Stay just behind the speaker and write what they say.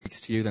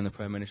speaks to you, then the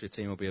prayer ministry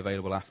team will be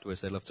available afterwards.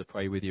 They'd love to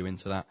pray with you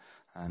into that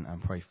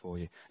and pray for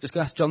you. Just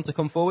going to ask John to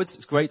come forwards.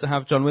 It's great to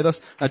have John with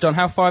us. Now, John,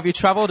 how far have you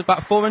travelled?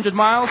 About 400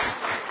 miles?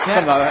 Yeah.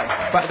 Something like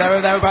that. But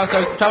thereabouts.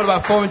 So travelled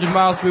about 400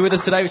 miles to be with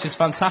us today, which is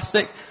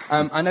fantastic.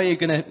 I know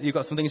you've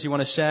got some things you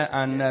want to share,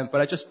 but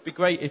it'd just be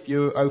great if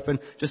you're open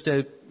just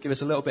to give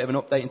us a little bit of an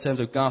update in terms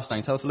of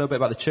Garstang. Tell us a little bit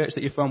about the church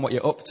that you're from, what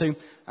you're up to,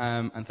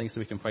 and things so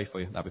we can pray for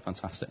you. That'd be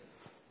fantastic.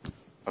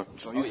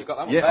 You've got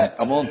that one. Yeah,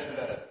 I'm on.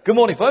 Good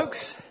morning,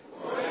 folks.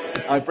 Good morning.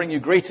 I bring you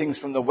greetings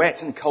from the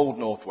wet and cold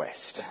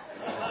northwest.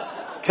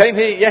 Came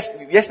here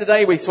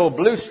yesterday, we saw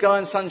blue sky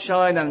and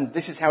sunshine, and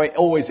this is how it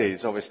always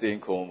is, obviously, in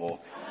Cornwall.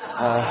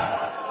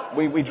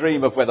 We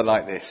dream of weather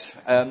like this.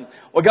 Well,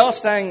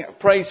 Garstang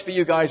prays for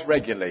you guys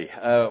regularly.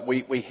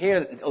 We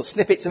hear little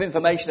snippets of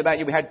information about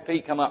you. We had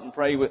Pete come up and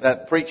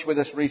preach with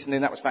us recently,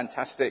 and that was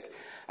fantastic.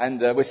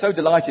 And we're so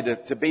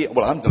delighted to be,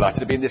 well, I'm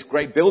delighted to be in this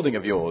great building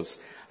of yours.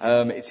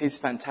 It is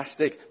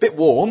fantastic. Bit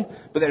warm,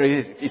 but there it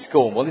is. It's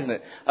Cornwall, isn't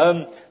it?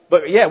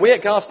 But yeah, we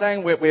at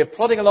Garstang, we're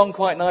plodding along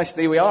quite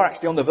nicely. We are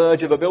actually on the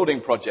verge of a building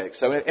project.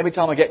 So every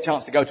time I get a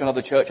chance to go to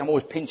another church, I'm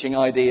always pinching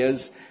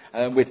ideas.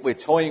 We're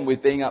toying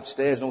with being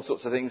upstairs and all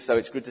sorts of things. So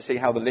it's good to see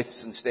how the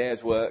lifts and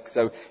stairs work.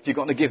 So if you've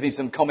got to give me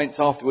some comments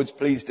afterwards,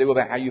 please do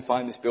about how you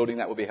find this building.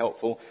 That would be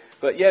helpful.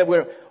 But yeah,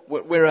 we're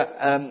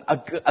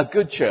a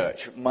good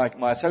church.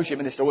 My associate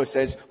minister always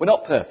says, we're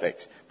not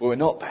perfect, but we're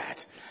not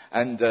bad.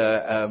 And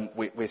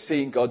we're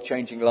seeing God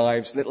changing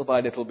lives little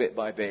by little, bit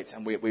by bit.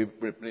 And we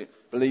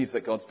believe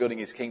that God's building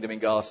his kingdom in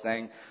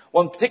Garstang.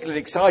 One particularly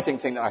exciting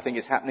thing that I think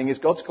is happening is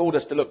God's called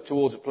us to look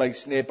towards a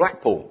place near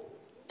Blackpool.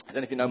 I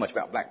don't know if you know much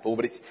about Blackpool,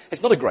 but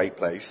it's not a great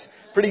place.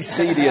 Pretty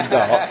seedy and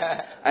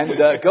dark.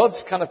 And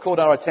God's kind of called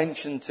our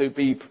attention to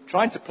be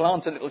trying to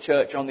plant a little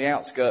church on the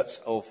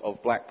outskirts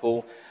of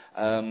Blackpool.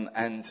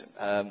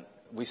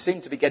 We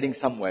seem to be getting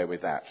somewhere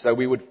with that. So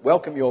we would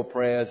welcome your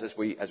prayers as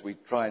we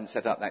try and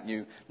set up that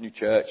new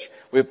church.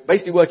 We're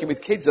basically working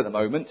with kids at the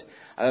moment,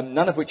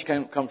 none of which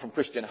come from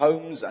Christian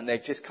homes, and they're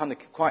just kind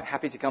of quite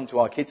happy to come to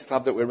our kids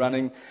club that we're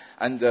running.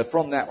 And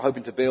from that, we're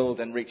hoping to build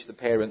and reach the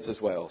parents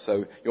as well.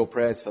 So your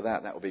prayers for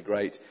that would be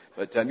great.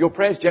 But your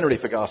prayers generally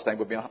for Garstang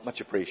would be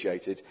much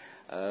appreciated.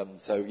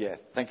 So yeah,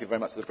 thank you very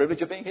much for the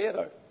privilege of being here,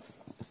 though.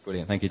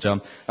 Brilliant. Thank you,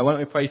 John. Why don't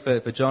we pray for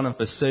John and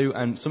for Sue?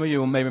 And some of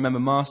you may remember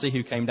Marcy,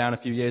 who came down a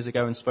few years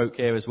ago and spoke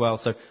here as well.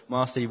 So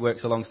Marcy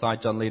works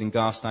alongside John leading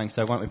Garstang.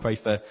 So why don't we pray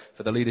for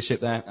the leadership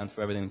there and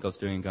for everything God's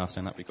doing in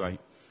Garstang? That'd be great.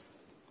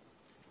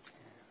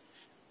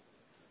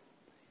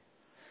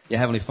 Yeah,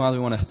 Heavenly Father,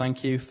 we want to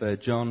thank you for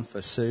John,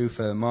 for Sue,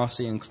 for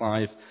Marcy and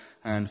Clive,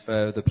 and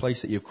for the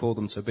place that you've called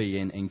them to be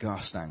in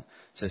Garstang,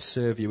 to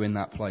serve you in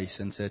that place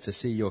and to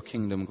see your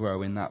kingdom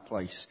grow in that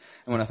place.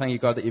 And I want to thank you,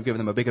 God, that you've given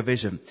them a bigger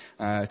vision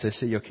to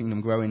see your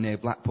kingdom growing near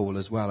Blackpool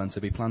as well, and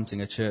to be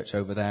planting a church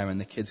over there and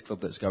the kids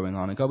club that's going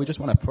on. And God, we just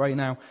want to pray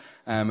now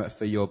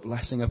for your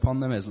blessing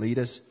upon them as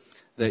leaders,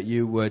 that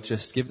you would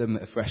just give them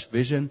a fresh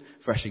vision,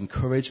 fresh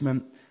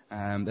encouragement,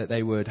 that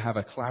they would have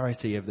a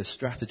clarity of the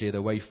strategy of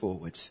the way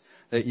forwards,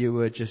 that you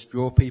would just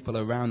draw people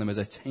around them as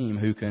a team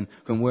who can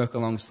work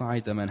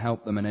alongside them and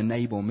help them and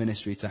enable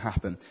ministry to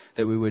happen,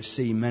 that we would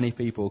see many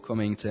people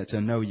coming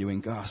to know you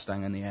in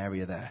Garstang and the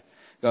area there.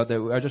 God,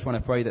 I just want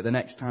to pray that the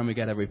next time we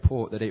get a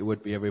report, that it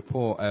would be a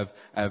report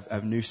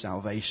of new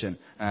salvation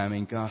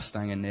in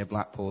Garstang and near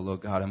Blackpool,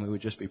 Lord God, and we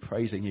would just be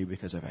praising you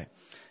because of it.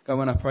 God, I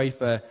want to pray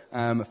for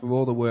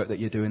all the work that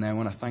you're doing there. I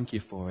want to thank you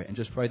for it, and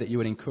just pray that you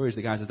would encourage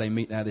the guys as they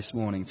meet there this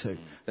morning too,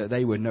 that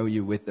they would know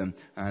you with them,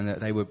 and that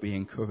they would be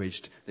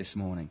encouraged this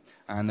morning,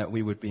 and that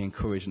we would be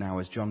encouraged now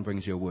as John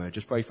brings your word.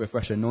 Just pray for a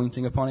fresh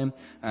anointing upon him,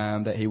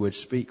 that he would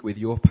speak with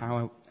your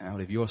power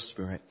out of your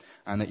spirit,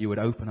 and that you would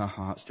open our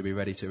hearts to be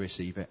ready to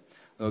receive it.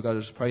 Lord God, I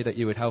just pray that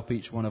you would help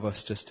each one of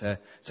us just to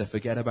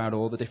forget about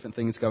all the different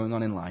things going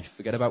on in life,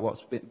 forget about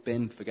what's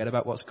been, forget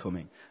about what's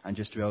coming, and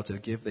just to be able to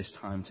give this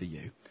time to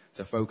you,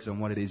 to focus on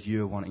what it is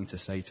you're wanting to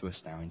say to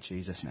us now in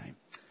Jesus' name.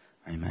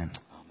 Amen.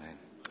 Amen.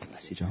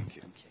 Bless you, John. Thank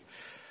you.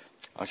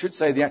 I should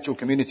say the actual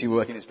community we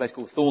work in is a place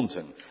called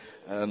Thornton.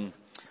 I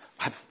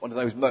had one of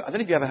those I don't know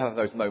if you ever have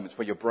those moments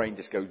where your brain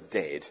just goes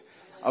dead.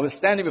 I was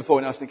standing before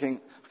and I was thinking,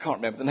 I can't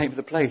remember the name of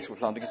the place we're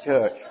planting a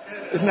church.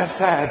 Isn't that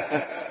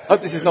sad? I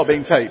hope this is not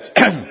being taped.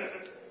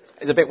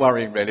 It's a bit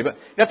worrying, really. But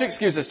you have to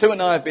excuse us. Sue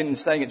and I have been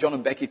staying at John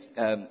and Becky,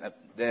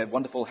 their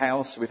wonderful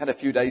house. We've had a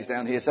few days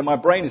down here, so my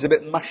brain is a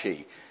bit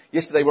mushy.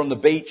 Yesterday we were on the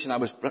beach and I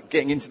was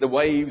getting into the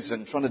waves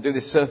and trying to do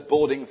this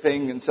surfboarding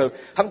thing, and so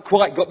haven't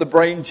quite got the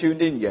brain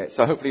tuned in yet.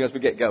 So hopefully as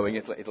we get going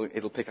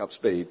it'll pick up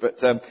speed.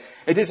 But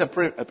it is a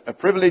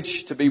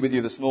privilege to be with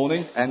you this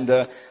morning, and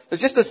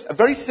there's just a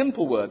very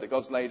simple word that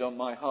God's laid on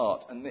my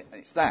heart, and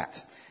it's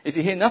that. If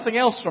you hear nothing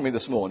else from me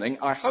this morning,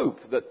 I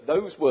hope that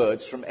those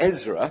words from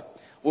Ezra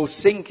will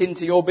sink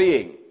into your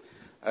being.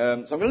 So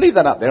I'm going to leave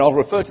that up there. I'll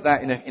refer to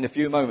that in a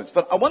few moments.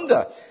 But I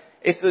wonder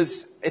if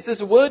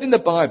there's a word in the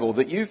Bible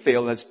that you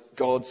feel as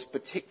God's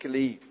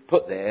particularly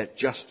put there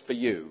just for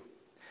you.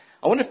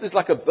 I wonder if there's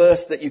like a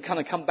verse that you kind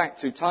of come back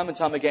to time and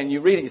time again.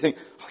 You read it and you think,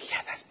 oh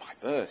yeah, that's my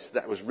verse.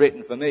 That was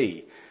written for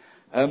me.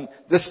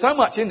 There's so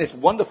much in this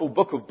wonderful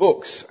book of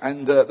books,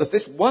 and there's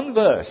this one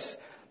verse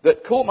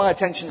that caught my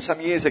attention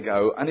some years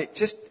ago, and it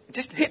just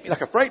hit me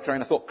like a freight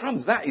train. I thought,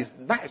 crumbs, that is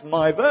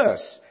my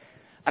verse.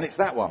 And it's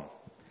that one.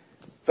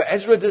 For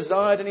Ezra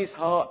desired in his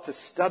heart to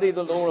study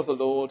the law of the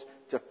Lord,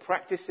 to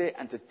practice it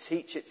and to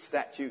teach its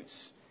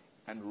statutes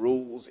and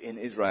rules in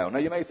Israel. Now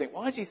you may think,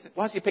 why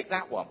has he picked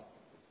that one?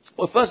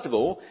 Well, first of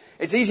all,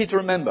 it's easy to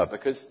remember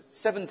because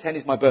 7/10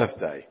 is my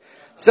birthday.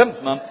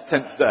 7th month,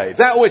 10th day.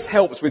 That always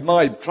helps with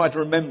my trying to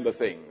remember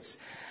things.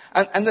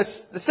 And the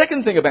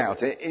second thing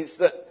about it is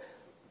that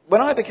when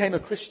I became a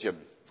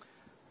Christian,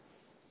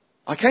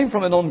 I came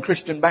from a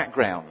non-Christian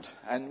background.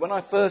 And when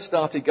I first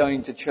started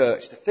going to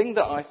church, the thing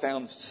that I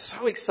found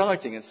so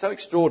exciting and so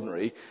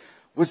extraordinary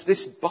was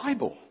this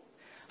Bible.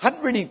 I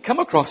hadn't really come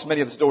across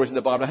many of the stories in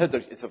the Bible. I heard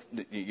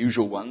the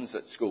usual ones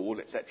at school,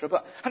 etc.,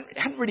 but it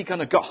hadn't really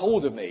kind of got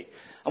hold of me.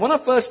 And when I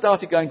first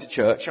started going to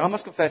church, I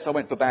must confess I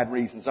went for bad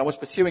reasons. I was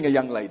pursuing a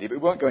young lady, but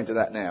we won't go into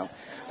that now.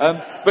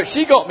 But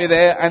she got me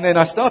there, and then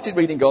I started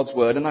reading God's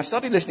Word, and I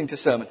started listening to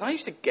sermons. I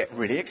used to get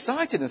really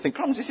excited and think,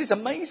 crumbs, this is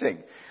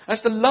amazing. I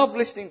used to love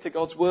listening to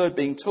God's Word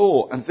being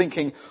taught and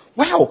thinking,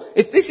 wow,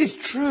 if this is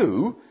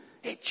true,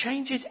 it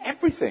changes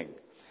everything.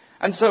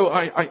 And so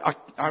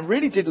I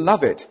really did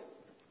love it.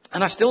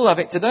 And I still love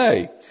it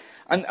today.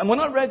 And when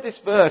I read this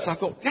verse, I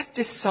thought, that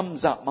just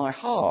sums up my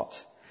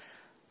heart.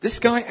 This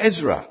guy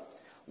Ezra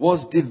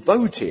was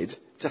devoted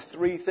to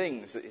 3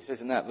 things that it says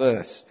in that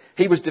verse.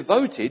 He was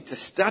devoted to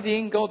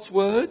studying God's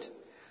word,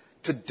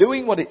 to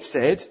doing what it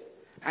said,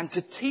 and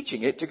to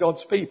teaching it to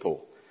God's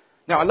people.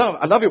 Now,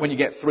 I love it when you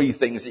get 3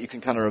 things that you can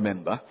kind of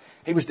remember.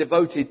 He was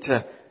devoted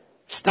to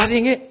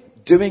studying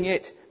it, doing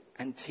it,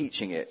 and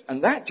teaching it.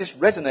 And that just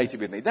resonated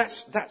with me.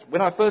 That's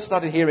when I first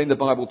started hearing the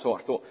Bible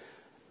talk, I thought,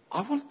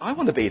 I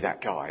want to be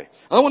that guy.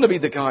 I want to be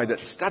the guy that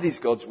studies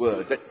God's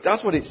word, that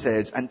does what it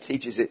says and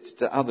teaches it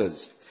to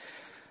others.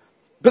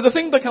 But the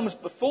thing that comes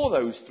before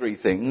those 3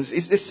 things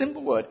is this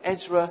simple word,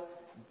 Ezra.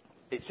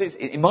 It says,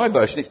 in my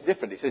version it's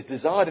different. It says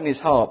desired in his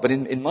heart, but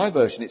in my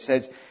version it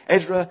says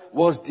Ezra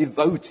was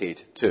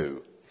devoted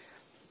to.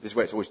 This is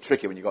where it's always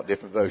tricky when you've got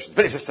different versions,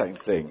 but it's the same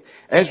thing.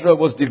 Ezra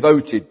was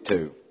devoted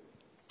to.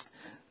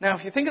 Now,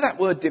 if you think of that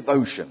word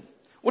devotion,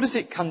 what does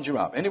it conjure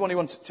up? Anyone who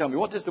wants to tell me,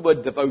 what does the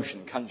word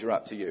devotion conjure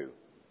up to you?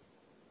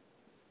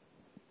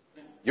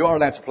 You are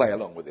allowed to play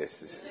along with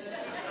this.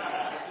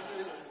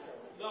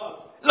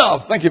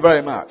 Love, thank you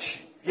very much.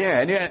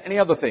 Yeah, any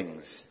other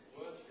things?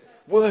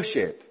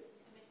 Worship.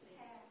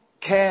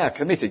 Care,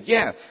 committed.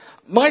 Yeah.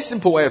 My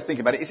simple way of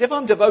thinking about it is if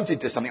I'm devoted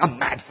to something, I'm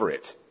mad for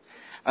it.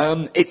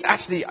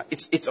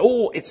 It's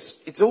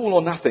all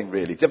or nothing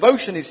really.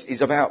 Devotion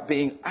is about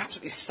being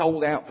absolutely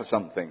sold out for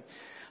something.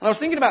 And I was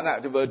thinking about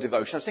that word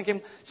devotion. I was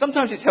thinking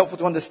sometimes it's helpful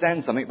to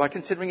understand something by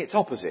considering its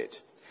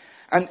opposite.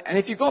 And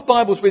if you've got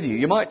Bibles with you,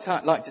 you might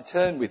like to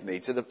turn with me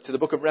to the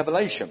book of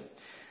Revelation.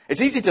 It's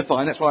easy to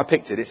find, that's why I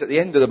picked it. It's at the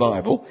end of the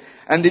Bible.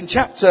 And in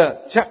chapter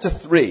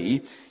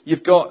 3,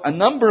 you've got a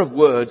number of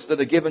words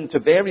that are given to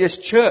various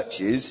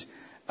churches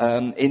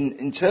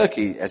in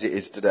Turkey, as it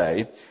is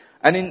today.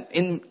 And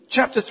in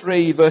chapter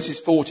 3, verses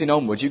 14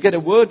 onwards, you get a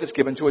word that's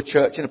given to a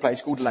church in a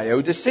place called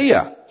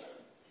Laodicea.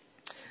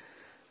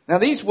 Now,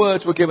 these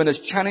words were given as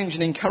challenge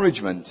and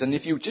encouragement. And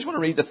if you just want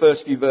to read the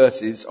first few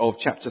verses of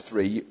chapter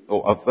 3,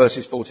 or of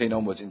verses 14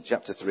 onwards in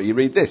chapter 3, you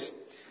read this.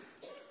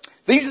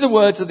 These are the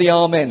words of the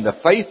Amen, the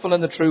faithful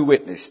and the true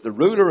witness, the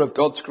ruler of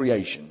God's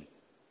creation.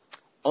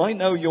 I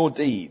know your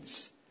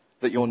deeds,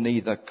 that you're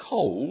neither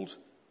cold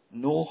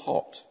nor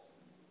hot.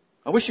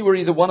 I wish you were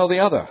either one or the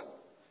other.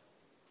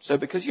 So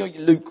because you're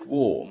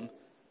lukewarm,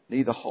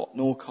 neither hot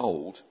nor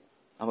cold,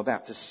 I'm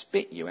about to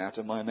spit you out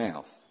of my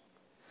mouth.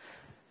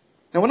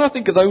 Now, when I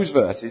think of those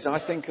verses, I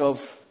think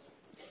of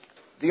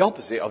the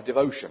opposite of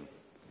devotion.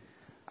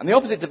 And the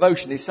opposite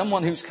devotion is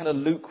someone who's kind of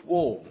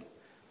lukewarm,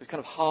 who's kind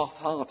of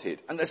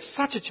half-hearted. And there's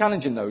such a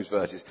challenge in those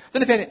verses. I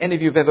don't know if any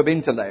of you have ever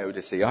been to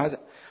Laodicea. I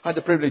had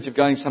the privilege of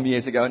going some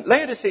years ago. And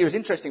Laodicea is an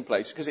interesting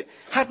place because it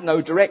had no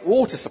direct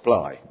water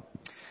supply.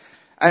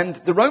 And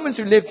the Romans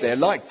who lived there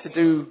liked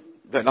to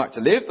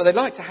live, but they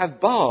liked to have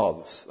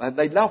baths. And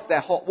they loved their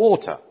hot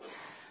water.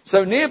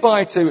 So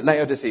nearby to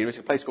Laodicea is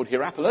a place called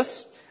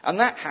Hierapolis. And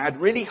that had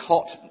really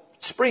hot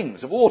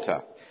springs of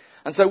water.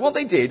 And so what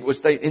they did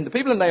was the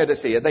people in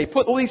Laodicea, they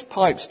put all these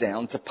pipes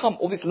down to pump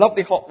all this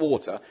lovely hot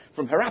water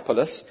from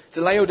Hierapolis to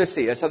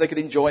Laodicea so they could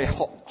enjoy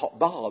hot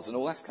baths and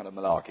all that kind of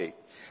malarkey.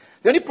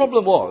 The only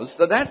problem was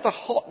that as the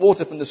hot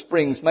water from the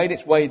springs made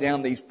its way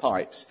down these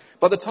pipes,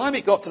 by the time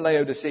it got to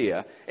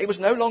Laodicea, it was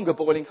no longer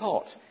boiling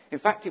hot. In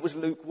fact, it was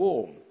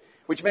lukewarm,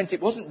 which meant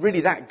it wasn't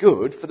really that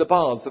good for the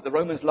baths that the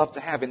Romans loved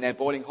to have in their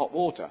boiling hot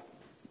water.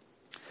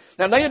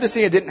 Now,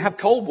 Laodicea didn't have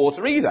cold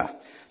water either.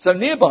 So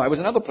nearby was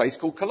another place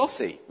called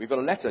Colossae. We've got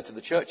a letter to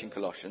the church in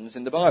Colossians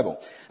in the Bible.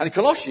 And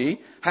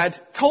Colossae had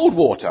cold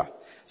water.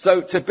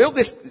 So to build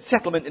this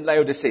settlement in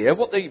Laodicea,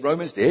 what the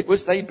Romans did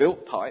was they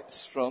built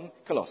pipes from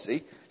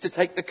Colossae to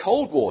take the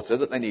cold water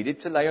that they needed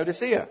to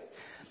Laodicea.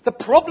 The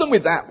problem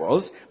with that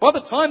was, by the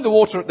time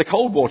the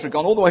cold water had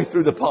gone all the way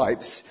through the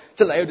pipes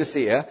to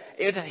Laodicea,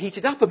 it had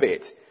heated up a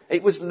bit.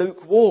 It was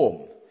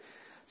lukewarm.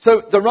 So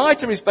the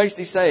writer is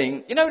basically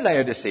saying, you know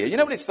Laodicea, you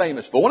know what it's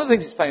famous for? One of the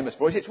things it's famous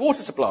for is its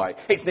water supply.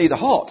 It's neither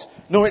hot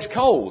nor it's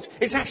cold.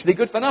 It's actually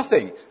good for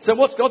nothing. So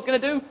what's God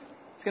going to do?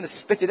 He's going to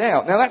spit it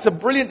out. Now that's a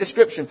brilliant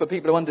description for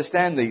people who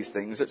understand these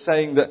things. That's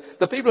saying that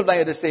the people of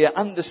Laodicea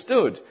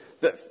understood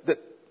that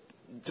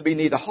to be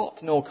neither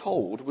hot nor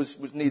cold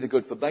was neither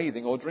good for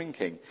bathing or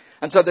drinking.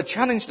 And so the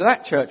challenge to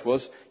that church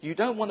was, you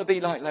don't want to be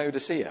like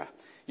Laodicea.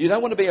 You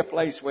don't want to be a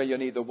place where you're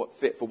neither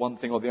fit for one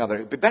thing or the other.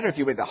 It'd be better if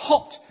you were either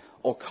hot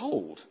or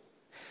cold.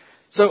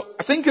 So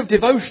I think of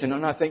devotion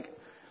and I think,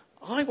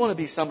 I want to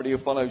be somebody who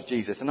follows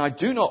Jesus, and I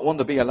do not want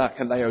to be like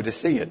a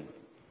Laodicean.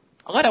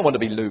 I don't want to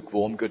be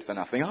lukewarm, good for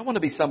nothing. I want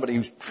to be somebody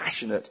who's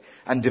passionate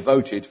and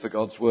devoted for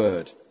God's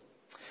word.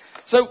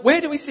 So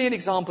where do we see an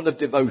example of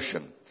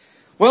devotion?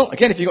 Well,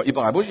 again, if you've got your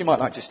Bibles, you might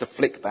like just to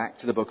flick back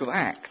to the book of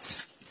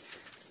Acts.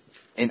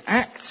 In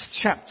Acts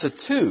chapter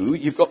 2,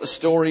 you've got the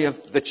story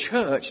of the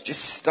church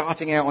just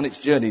starting out on its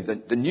journey,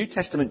 the New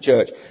Testament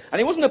church. And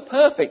it wasn't a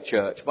perfect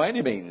church by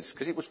any means,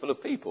 because it was full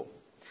of people.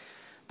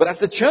 But as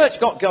the church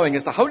got going,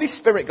 as the Holy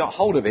Spirit got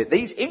hold of it,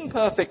 these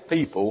imperfect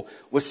people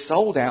were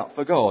sold out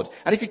for God.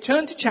 And if you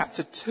turn to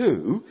chapter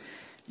 2,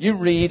 you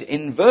read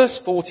in verse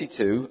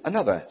 42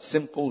 another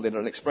simple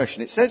little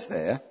expression. It says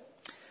there,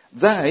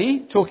 they,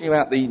 talking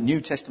about the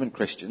New Testament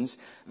Christians,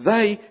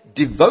 they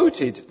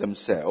devoted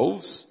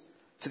themselves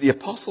to the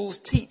apostles'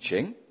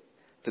 teaching,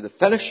 to the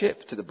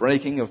fellowship, to the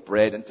breaking of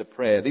bread, and to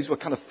prayer. These were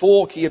kind of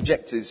 4 key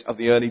objectives of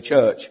the early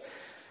church.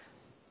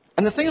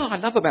 And the thing I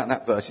love about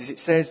that verse is it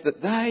says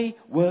that they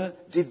were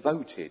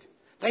devoted.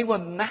 They were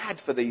mad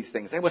for these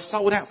things. They were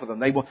sold out for them.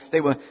 They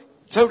were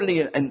totally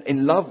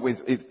in love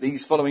with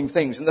these following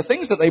things. And the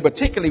things that they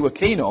particularly were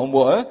keen on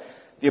were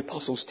the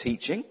apostles'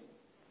 teaching,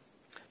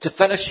 to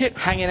fellowship,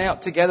 hanging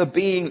out together,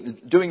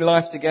 doing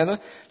life together,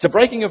 to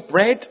breaking of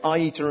bread,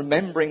 i.e. to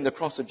remembering the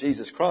cross of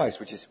Jesus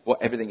Christ, which is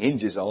what everything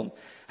hinges on,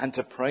 and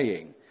to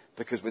praying,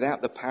 because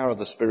without the power of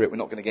the Spirit, we're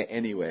not going to get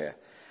anywhere.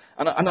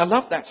 And I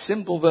love that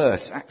simple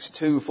verse, Acts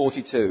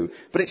 2:42,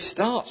 but it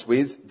starts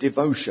with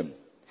devotion.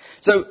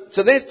 So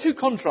there's 2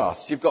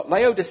 contrasts. You've got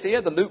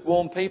Laodicea, the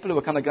lukewarm people who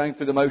are kind of going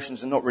through the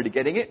motions and not really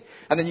getting it.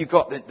 And then you've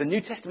got the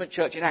New Testament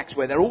church in Acts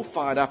where they're all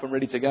fired up and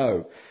ready to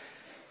go.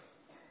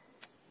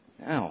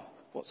 Now,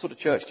 what sort of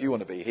church do you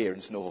want to be here in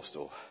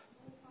Snorstall?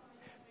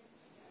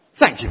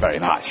 Thank you very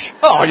much.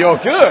 Oh, you're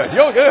good.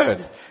 You're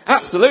good.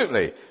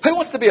 Absolutely. Who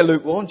wants to be a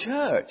lukewarm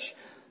church?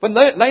 When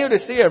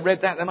Laodicea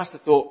read that, they must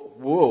have thought,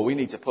 whoa, we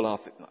need to pull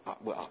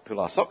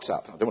our socks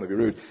up. I don't want to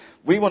be rude.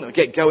 We want to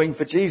get going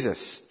for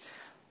Jesus.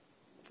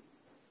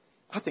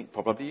 I think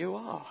probably you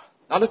are.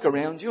 I look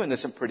around you and there's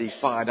some pretty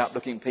fired up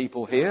looking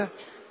people here,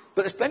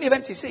 but there's plenty of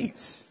empty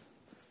seats.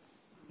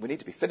 We need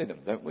to be filling them,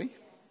 don't we?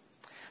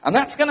 And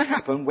that's going to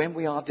happen when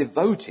we are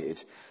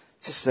devoted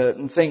to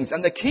certain things.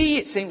 And the key,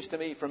 it seems to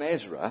me, from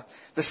Ezra,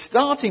 the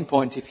starting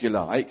point, if you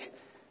like,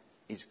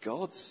 is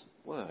God's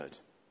word.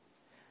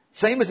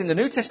 Same as in the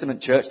New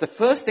Testament church, the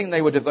first thing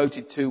they were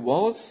devoted to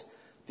was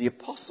the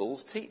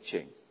apostles'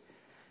 teaching.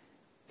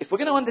 If we're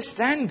going to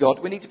understand God,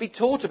 we need to be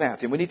taught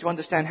about him. We need to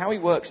understand how he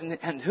works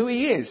and who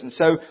he is. And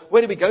so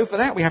where do we go for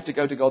that? We have to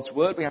go to God's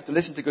word. We have to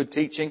listen to good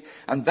teaching.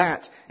 And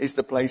that is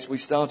the place we're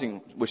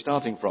starting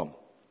from.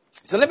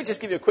 So let me just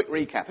give you a quick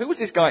recap. Who was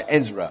this guy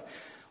Ezra?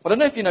 Well, I don't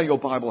know if you know your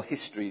Bible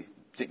history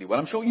particularly well.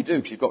 I'm sure you do,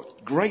 because you've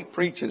got great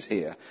preachers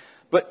here.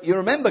 But you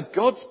remember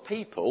God's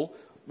people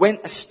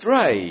went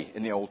astray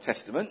in the Old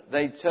Testament.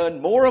 They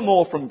turned more and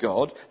more from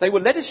God. They were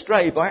led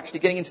astray by actually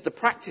getting into the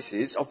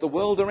practices of the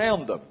world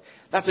around them.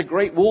 That's a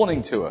great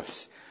warning to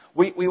us.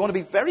 We want to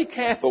be very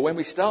careful when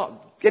we start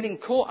getting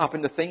caught up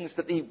in the things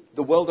that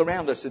the world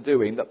around us are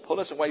doing that pull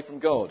us away from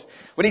God.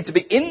 We need to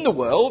be in the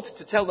world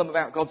to tell them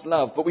about God's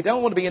love, but we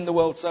don't want to be in the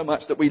world so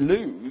much that we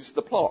lose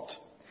the plot.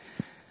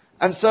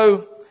 And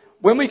so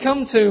when we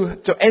come to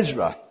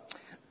Ezra,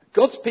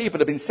 God's people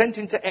have been sent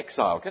into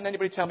exile. Can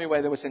anybody tell me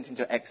where they were sent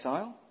into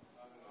exile?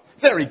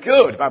 Very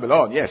good,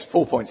 Babylon. Yes,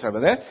 4 points over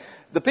there.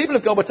 The people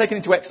of God were taken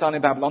into exile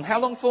in Babylon. How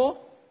long for?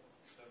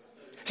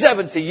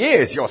 70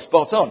 years. You're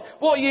spot on.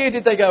 What year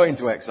did they go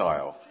into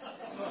exile?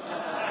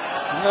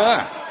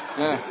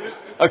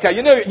 Okay,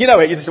 you know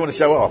it. You just want to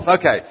show off.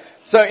 Okay.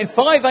 So in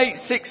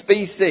 586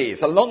 BC,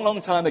 it's a long, long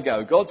time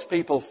ago, God's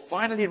people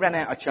finally ran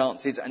out of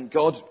chances and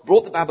God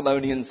brought the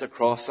Babylonians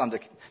across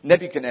under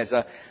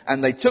Nebuchadnezzar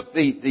and they took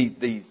the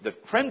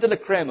creme de la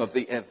creme of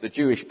the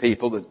Jewish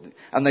people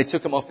and they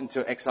took them off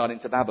into exile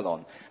into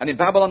Babylon. And in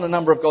Babylon, a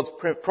number of God's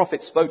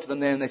prophets spoke to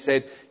them there and they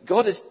said,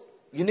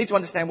 you need to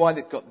understand why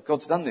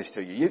God's done this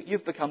to you.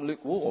 You've become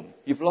lukewarm.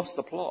 You've lost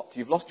the plot.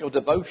 You've lost your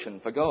devotion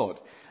for God.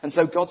 And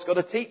so God's got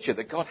to teach you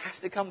that God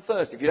has to come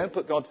first. If you don't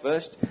put God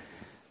first,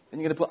 then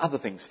you're going to put other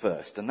things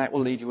first, and that will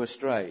lead you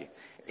astray.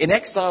 In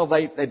exile,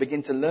 they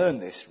begin to learn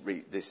this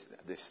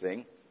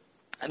thing,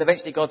 and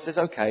eventually God says,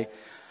 okay,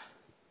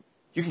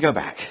 you can go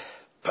back.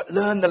 but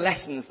learn the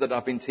lessons that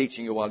I've been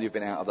teaching you while you've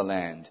been out of the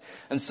land.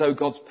 And so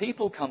God's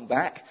people come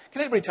back.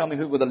 Can anybody tell me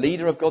who were the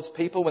leader of God's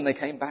people when they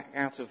came back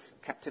out of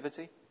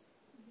captivity?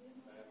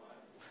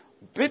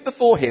 A bit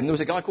before him, there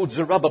was a guy called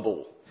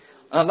Zerubbabel.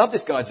 And I love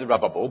this guy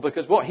Zerubbabel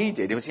because what he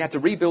did was he had to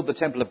rebuild the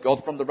temple of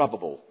God from the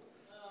rubble.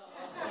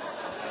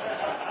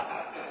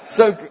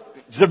 So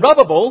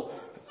Zerubbabel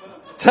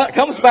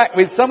comes back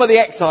with some of the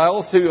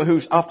exiles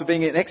who after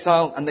being in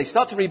exile, and they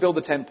start to rebuild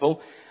the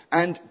temple,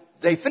 and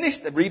they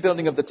finished the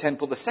rebuilding of the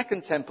temple, the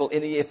second temple,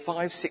 in the year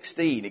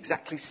 516,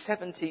 exactly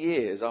 70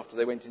 years after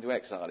they went into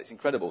exile. It's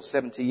incredible,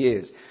 70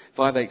 years,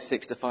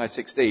 586 to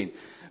 516.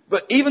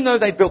 But even though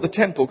they built the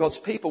temple, God's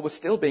people were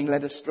still being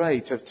led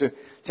astray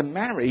to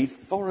marry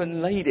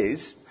foreign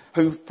ladies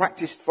who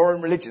practiced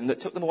foreign religion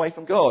that took them away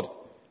from God.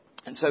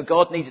 And so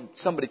God needed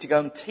somebody to go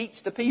and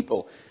teach the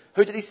people.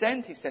 Who did he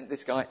send? He sent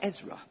this guy,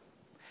 Ezra.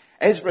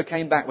 Ezra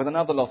came back with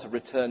another lot of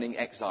returning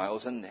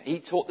exiles, and he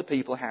taught the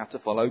people how to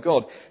follow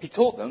God. He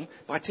taught them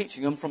by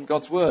teaching them from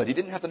God's word. He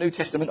didn't have the New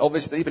Testament,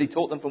 obviously, but he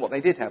taught them from what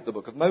they did have, the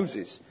book of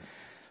Moses.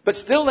 But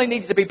still they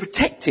needed to be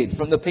protected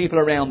from the people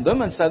around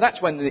them, and so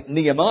that's when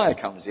Nehemiah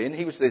comes in.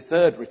 He was the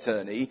third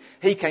returnee.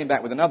 He came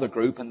back with another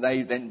group, and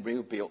they then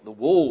rebuilt the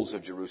walls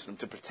of Jerusalem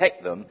to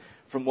protect them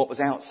from what was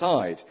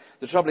outside.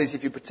 The trouble is,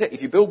 if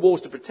you build walls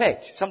to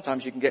protect,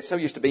 sometimes you can get so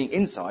used to being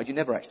inside, you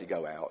never actually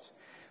go out.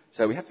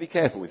 So we have to be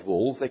careful with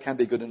walls. They can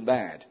be good and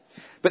bad.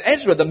 But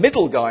Ezra, the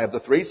middle guy of the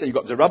three, so you've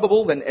got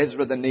Zerubbabel, then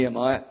Ezra, then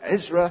Nehemiah.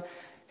 Ezra,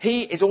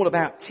 he is all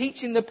about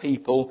teaching the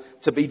people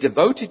to be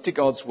devoted to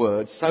God's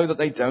word so that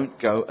they don't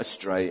go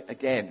astray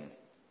again.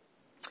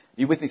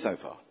 You with me so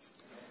far?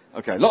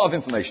 Okay, a lot of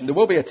information. There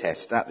will be a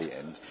test at the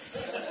end.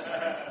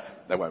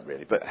 There won't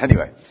really, but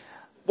anyway.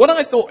 What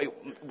I thought it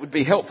would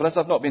be helpful, as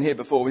I've not been here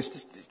before,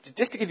 is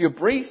just to give you a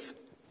brief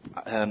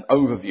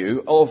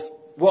overview of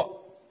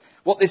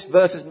what this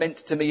verse has meant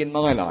to me in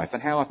my life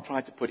and how I've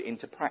tried to put it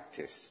into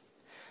practice.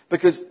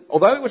 Because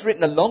although it was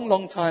written a long,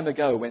 long time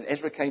ago, when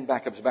Ezra came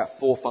back, it was about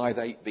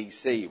 458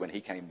 BC when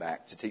he came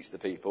back to teach the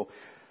people.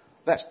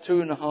 That's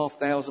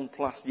 2,500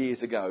 plus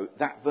years ago.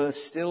 That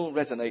verse still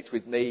resonates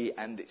with me,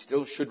 and it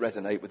still should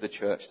resonate with the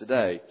church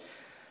today.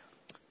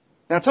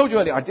 Now, I told you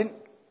earlier,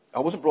 I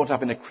wasn't brought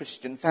up in a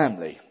Christian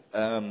family.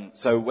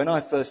 So when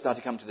I first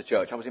started coming to the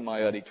church, I was in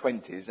my early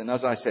 20s, and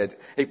as I said,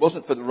 it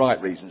wasn't for the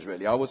right reasons,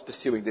 really. I was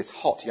pursuing this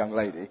hot young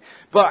lady.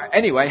 But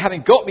anyway,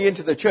 having got me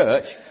into the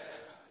church,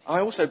 I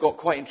also got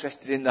quite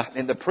interested in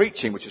the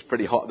preaching, which was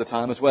pretty hot at the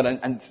time as well,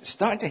 and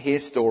starting to hear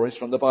stories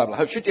from the Bible.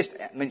 I should just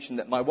mention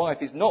that my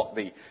wife is not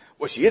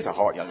she is a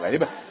hot young lady,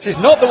 but she's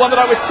not the one that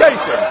I was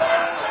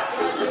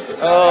chasing.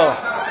 Oh,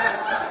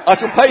 I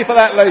shall pay for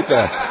that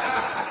later.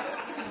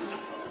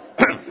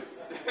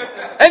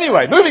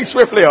 Anyway, moving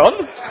swiftly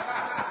on.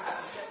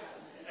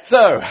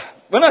 So,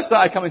 when I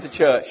started coming to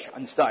church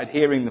and started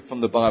hearing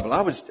from the Bible,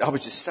 I was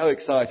just so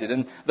excited.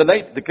 And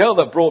the girl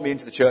that brought me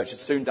into the church had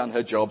soon done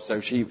her job, so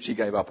she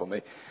gave up on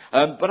me.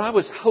 But I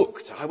was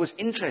hooked. I was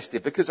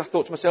interested because I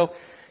thought to myself,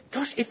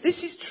 gosh, if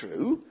this is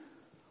true,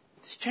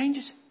 this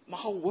changes my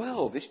whole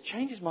world. This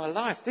changes my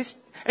life.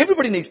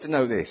 Everybody needs to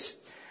know this.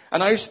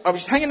 And I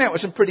was hanging out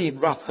with some pretty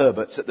rough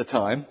Herberts at the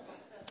time.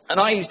 And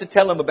I used to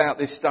tell them about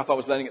this stuff I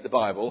was learning at the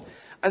Bible.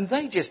 And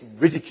they just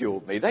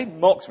ridiculed me. They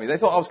mocked me. They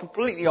thought I was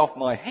completely off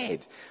my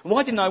head. And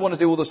why didn't I want to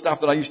do all the stuff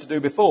that I used to do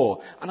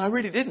before? And I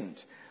really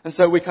didn't. And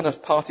so we kind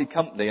of parted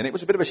company. And it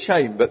was a bit of a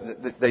shame,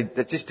 but they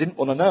just didn't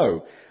want to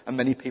know. And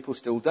many people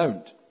still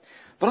don't.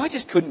 But I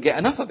just couldn't get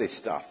enough of this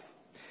stuff.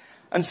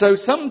 And so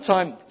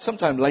sometime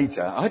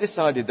later, I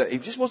decided that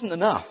it just wasn't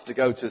enough to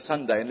go to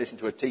Sunday and listen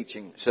to a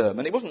teaching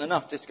sermon. It wasn't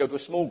enough just to go to a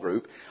small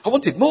group. I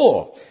wanted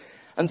more.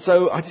 And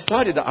so I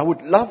decided that I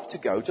would love to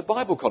go to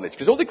Bible college.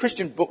 Because all the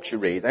Christian books you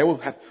read, they all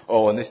have,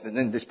 and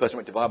then this person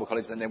went to Bible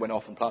college, then they went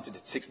off and planted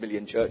 6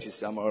 million churches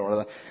somewhere or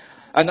other.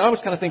 And I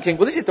was kind of thinking,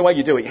 well, this is the way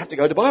you do it. You have to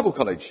go to Bible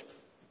college.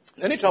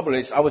 The only trouble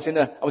is, I was in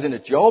a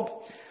job,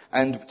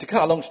 and to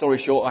cut a long story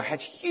short, I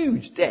had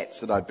huge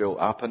debts that I built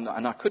up, and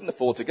I couldn't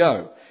afford to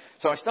go.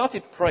 So I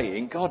started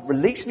praying, God,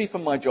 release me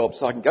from my job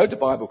so I can go to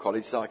Bible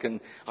college, so I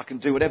can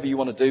do whatever you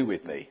want to do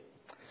with me.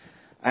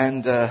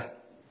 And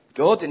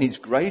God, in his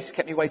grace,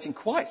 kept me waiting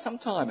quite some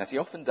time, as he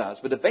often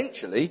does. But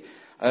eventually,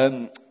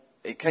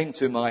 it came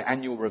to my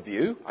annual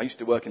review. I used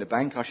to work in a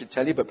bank, I should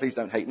tell you, but please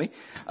don't hate me.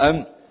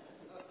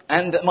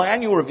 And my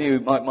annual review,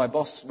 my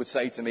boss would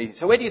say to me,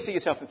 so where do you see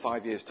yourself in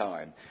 5 years'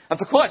 time? And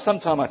for quite some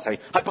time, I'd say,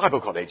 at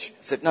Bible college.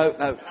 I said,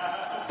 no,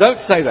 don't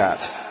say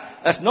that.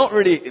 That's not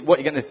really what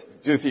you're going to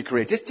do for your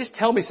career. Just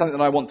tell me something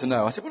that I want to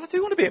know. I said, well, I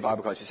do want to be at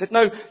Bible college. He said,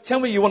 no,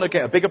 tell me you want to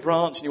get a bigger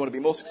branch and you want to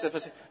be more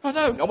successful. I said, oh,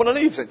 no, I want to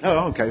leave. I said,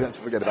 no, okay, let's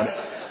forget about it.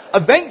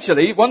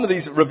 Eventually, one of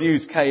these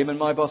reviews came and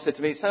my boss said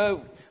to me,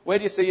 so where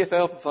do you see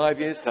yourself in 5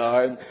 years'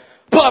 time?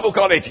 Bible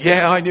college.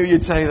 Yeah, I knew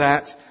you'd say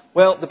that.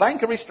 Well, the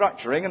bank are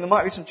restructuring and there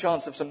might be some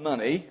chance of some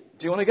money.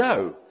 Do you want to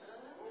go?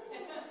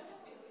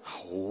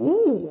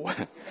 Oh,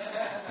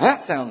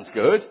 that sounds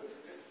good.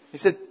 He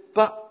said,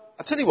 but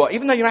I tell you what,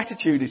 even though your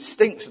attitude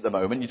stinks at the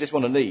moment, you just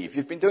want to leave.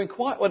 You've been doing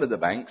quite well at the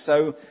bank,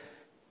 so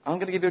I'm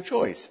going to give you a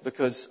choice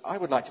because I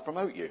would like to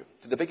promote you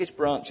to the biggest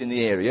branch in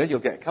the area. You'll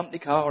get a company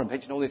car and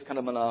pension, all this kind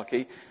of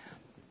malarkey.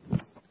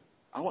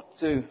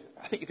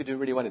 I think you could do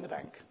really well in the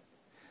bank.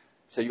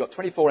 So you've got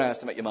 24 hours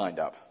to make your mind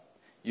up.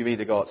 You've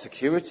either got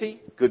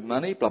security, good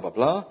money, blah, blah,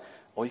 blah,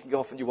 or you can go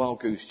off on your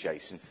wild goose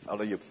chase and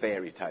follow your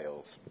fairy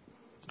tales.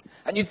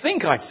 And you'd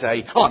think I'd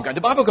say, I'm going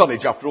to Bible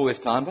college after all this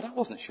time, but I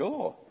wasn't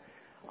sure.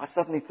 I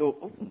suddenly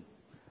thought,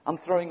 I'm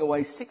throwing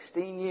away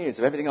 16 years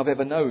of everything I've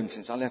ever known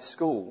since I left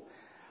school.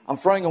 I'm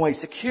throwing away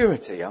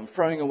security. I'm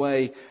throwing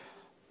away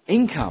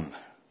income.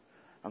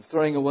 I'm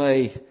throwing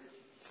away...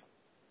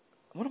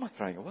 What am I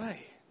throwing away?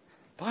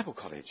 Bible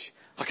college.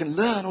 I can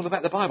learn all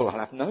about the Bible. I'll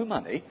have no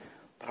money,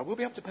 but I will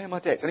be able to pay my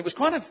debts. And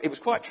it was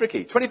quite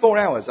tricky. 24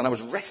 hours, and I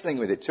was wrestling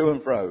with it to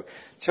and fro. It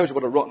shows you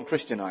what a rotten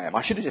Christian I am.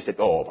 I should have just said,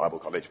 Bible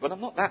college, but I'm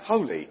not that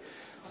holy.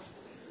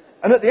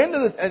 And at the end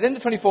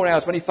of 24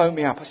 hours, when he phoned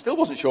me up, I still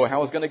wasn't sure how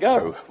I was going to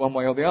go, one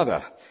way or the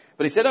other.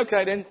 But he said,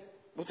 okay then,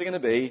 what's it going to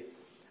be?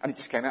 And it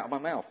just came out of my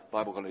mouth,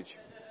 Bible college.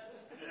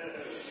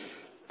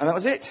 And that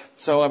was it.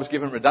 So I was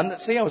given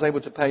redundancy. I was able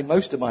to pay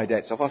most of my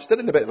debts off. I was still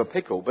in a bit of a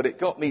pickle, but it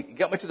got me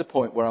to the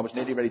point where I was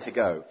nearly ready to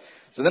go.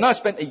 So then I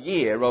spent a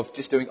year of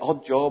just doing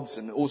odd jobs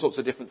and all sorts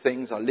of different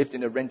things. I lived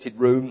in a rented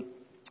room.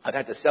 I'd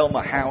had to sell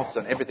my house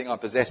and everything I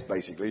possessed,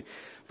 basically.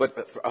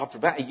 But after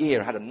about a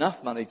year, I had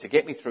enough money to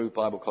get me through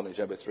Bible college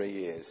over 3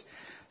 years.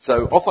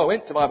 So off I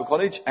went to Bible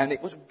college, and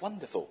it was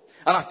wonderful.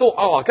 And I thought,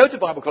 I'll go to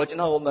Bible college and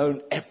I'll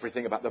know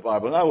everything about the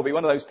Bible. And I will be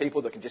one of those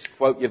people that can just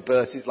quote your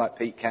verses like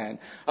Pete can.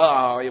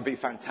 You'll be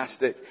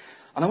fantastic.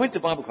 And I went to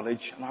Bible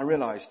college, and I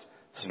realised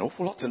there's an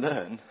awful lot to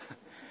learn.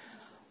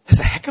 There's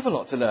a heck of a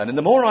lot to learn. And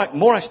the more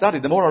I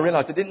studied, the more I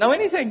realised I didn't know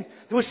anything.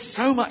 There was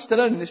so much to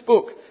learn in this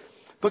book.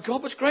 But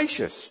God was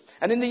gracious.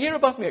 And in the year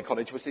above me at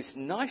college was this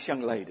nice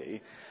young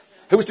lady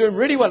who was doing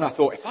really well. And I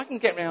thought, if I can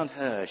get round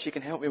her, she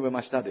can help me with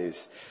my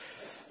studies.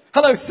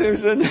 Hello,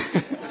 Susan.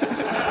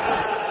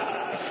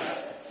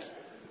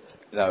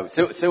 No,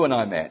 Sue and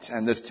I met,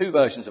 and there's two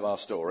versions of our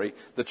story.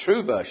 The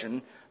true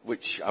version,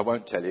 which I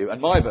won't tell you,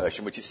 and my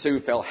version, which is Sue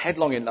fell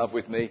headlong in love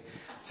with me.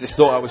 Just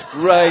thought I was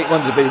great,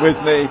 wanted to be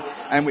with me,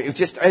 and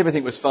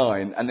everything was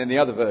fine. And then the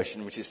other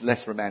version, which is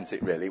less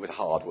romantic really, it was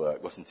hard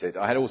work, wasn't it?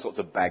 I had all sorts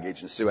of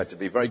baggage, and Sue had to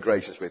be very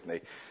gracious with me.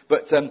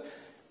 But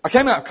I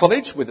came out of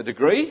college with a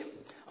degree.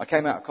 I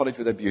came out of college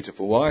with a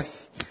beautiful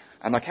wife.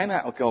 And I came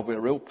out of God with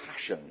a real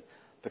passion,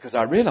 because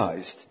I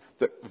realised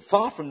that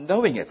far from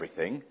knowing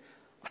everything,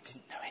 I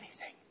didn't know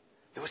anything.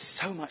 There was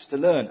so much to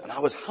learn, and I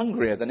was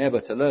hungrier than ever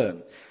to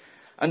learn.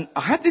 And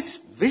I had this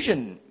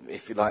vision,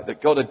 if you like,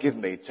 that God had given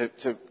me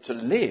to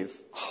live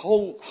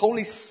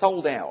wholly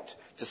sold out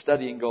to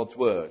studying God's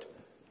Word.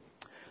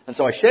 And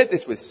so I shared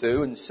this with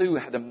Sue, and Sue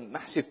had a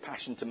massive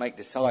passion to make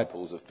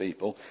disciples of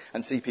people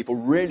and see people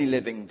really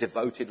living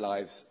devoted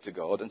lives to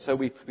God. And so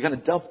we kind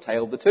of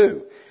dovetailed the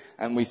two.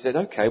 And we said,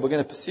 okay, we're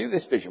going to pursue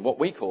this vision, what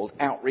we called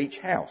Outreach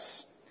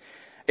House.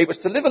 It was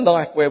to live a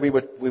life where we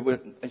were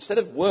instead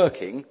of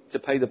working to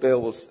pay the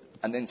bills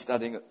and then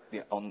studying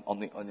on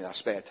our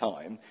spare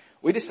time,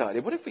 we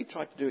decided, what if we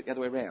tried to do it the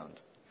other way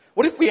around?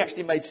 What if we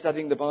actually made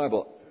studying the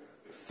Bible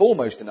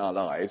foremost in our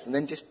lives and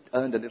then just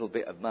earned a little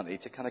bit of money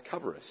to kind of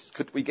cover us?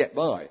 Could we get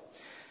by?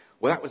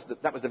 Well,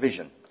 that was the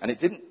vision, and it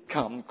didn't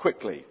come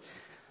quickly.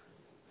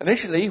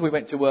 Initially, we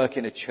went to work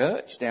in a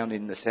church down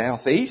in the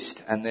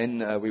southeast, and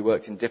then we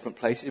worked in different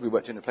places. We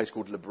worked in a place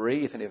called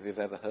L'Abri, if any of you have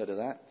ever heard of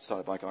that,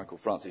 started by a guy called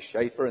Francis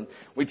Schaeffer. And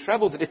we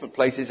travelled to different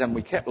places, and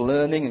we kept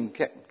learning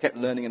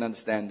and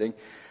understanding.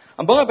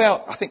 And by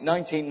about, I think,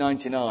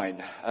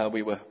 1999,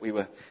 we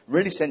were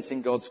really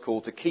sensing God's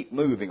call to keep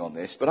moving on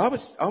this. But I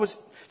was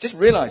just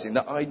realising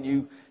that I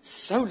knew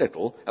so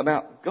little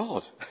about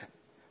God,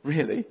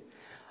 really.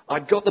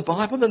 I'd got the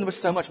Bible, and there was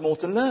so much more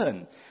to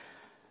learn.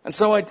 And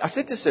so I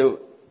said to Sue,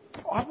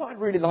 what I'd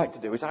really like to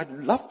do is I'd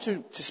love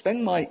to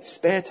spend my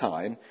spare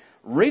time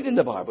reading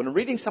the Bible and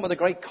reading some of the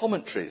great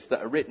commentaries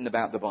that are written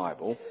about the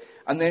Bible,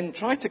 and then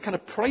try to kind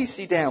of praise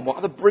down what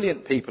other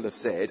brilliant people have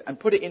said and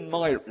put it in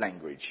my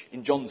language,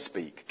 in John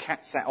speak,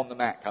 cat sat on the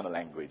mat kind of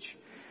language.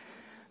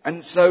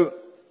 And so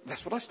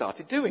that's what I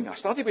started doing. I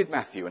started with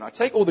Matthew, and I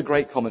take all the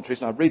great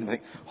commentaries and I read them and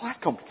think, that's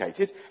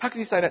complicated. How can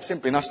you say that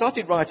simply? And I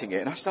started writing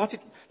it, and I started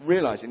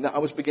realising that I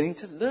was beginning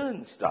to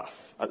learn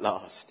stuff at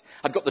last.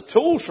 I'd got the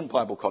tools from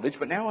Bible college,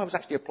 but now I was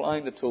actually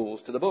applying the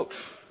tools to the book.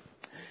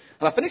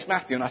 And I finished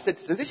Matthew, and I said,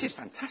 so this is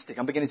fantastic.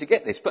 I'm beginning to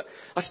get this. But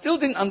I still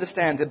didn't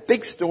understand the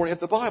big story of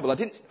the Bible. I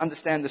didn't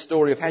understand the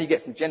story of how you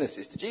get from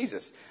Genesis to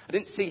Jesus. I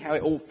didn't see how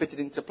it all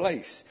fitted into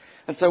place.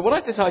 And so what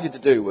I decided to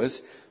do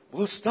was,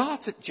 we'll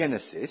start at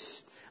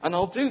Genesis, and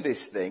I'll do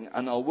this thing,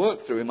 and I'll work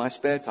through in my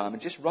spare time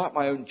and just write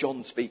my own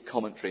John Speak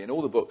commentary and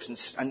all the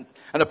books and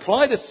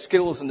apply the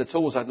skills and the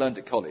tools I'd learned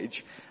at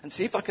college and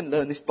see if I can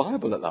learn this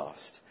Bible at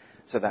last.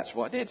 So that's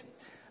what I did.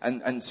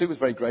 And Sue was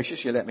very gracious.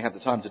 She let me have the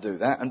time to do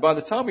that. And by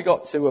the time we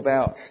got to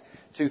about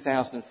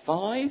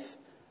 2005,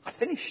 I'd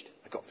finished.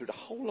 I got through the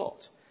whole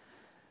lot.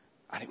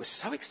 And it was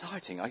so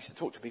exciting. I used to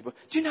talk to people.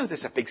 Do you know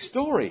there's a big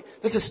story?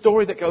 There's a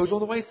story that goes all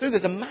the way through.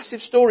 There's a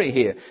massive story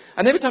here.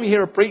 And every time you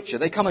hear a preacher,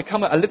 they come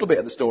at a little bit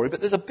of the story, but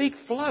there's a big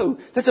flow.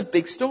 There's a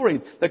big story.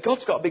 That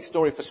God's got a big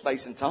story for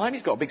space and time.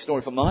 He's got a big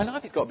story for my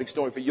life. He's got a big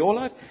story for your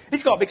life.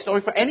 He's got a big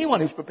story for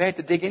anyone who's prepared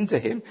to dig into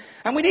him.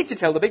 And we need to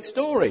tell the big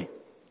story.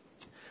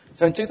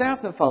 So in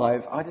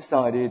 2005,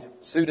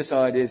 Sue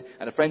decided,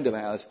 and a friend of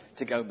ours,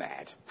 to go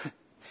mad.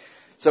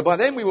 So by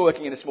then we were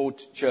working in a small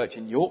church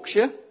in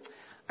Yorkshire.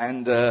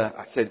 And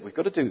I said, we've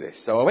got to do this.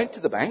 So I went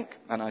to the bank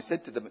and I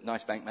said to the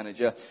nice bank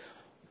manager,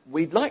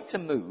 we'd like to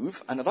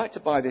move and I'd like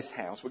to buy this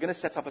house. We're going to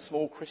set up a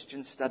small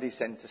Christian study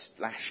centre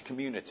 /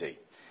 community.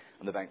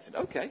 And the bank said,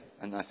 okay.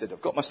 And I said,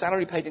 I've got my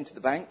salary paid into the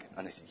bank.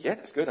 And they said, yeah,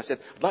 that's good. I said,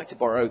 I'd like to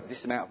borrow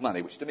this amount of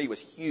money, which to me was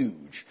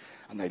huge.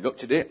 And they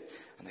looked at it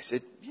and they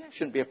said, yeah,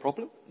 shouldn't be a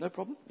problem. No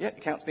problem. Yeah,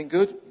 account's been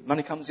good.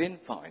 Money comes in.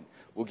 Fine.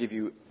 We'll give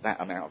you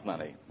that amount of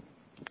money.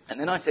 And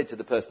then I said to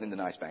the person in the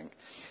nice bank,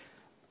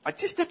 I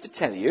just have to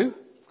tell you,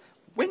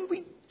 when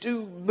we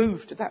do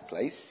move to that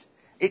place,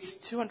 it's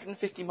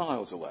 250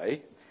 miles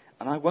away,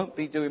 and I won't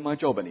be doing my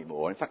job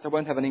anymore. In fact, I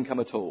won't have an income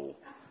at all.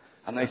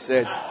 And they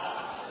said,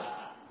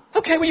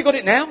 okay, well, you got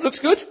it now. Looks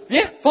good.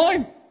 Yeah,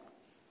 fine.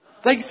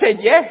 They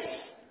said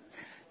yes.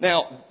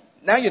 Now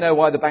you know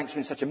why the banks are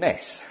in such a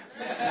mess.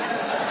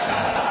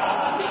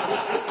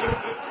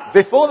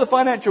 Before the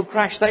financial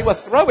crash, they were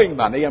throwing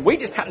money, and we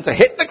just happened to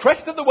hit the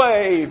crest of the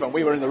wave, and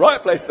we were in the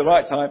right place at the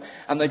right time,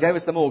 and they gave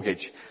us the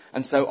mortgage.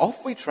 And so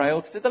off we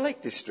trailed to the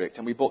Lake District,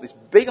 and we bought this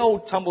big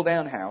old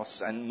tumble-down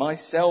house, and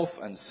myself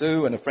and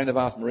Sue and a friend of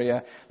ours,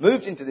 Maria,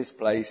 moved into this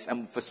place,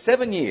 and for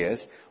 7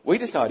 years, we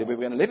decided we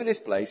were going to live in this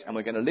place, and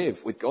we're going to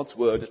live with God's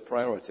Word as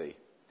priority.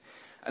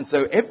 And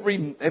so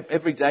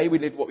every day we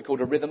lived what we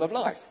called a rhythm of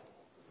life.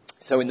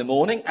 So in the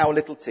morning, our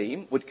little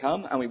team would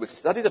come, and we would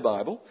study the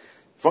Bible,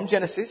 from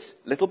Genesis,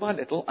 little by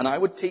little, and I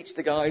would teach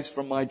the guys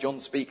from my John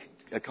Speak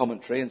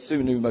commentary, and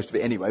Sue knew most of it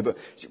anyway, but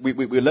we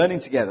were learning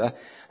together,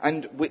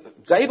 and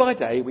day by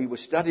day we would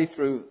study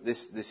through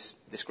this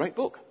great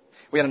book.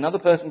 We had another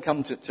person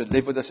come to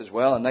live with us as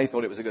well, and they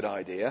thought it was a good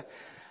idea.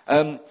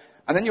 And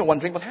then you're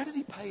wondering, well, how did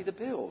he pay the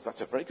bills?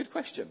 That's a very good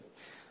question.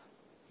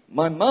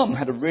 My mum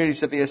had a really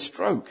severe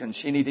stroke and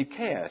she needed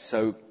care.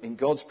 So in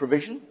God's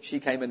provision, she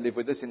came and lived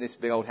with us in this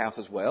big old house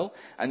as well.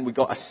 And we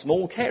got a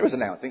small carer's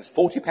allowance. I think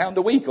it's £40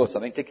 a week or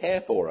something to care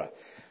for her.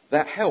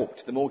 That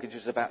helped. The mortgage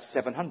was about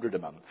 £700 a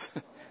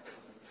month.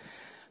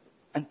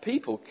 And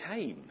people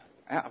came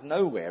out of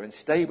nowhere and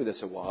stayed with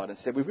us a while and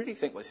said, we really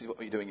think this is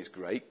what you're doing is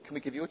great. Can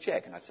we give you a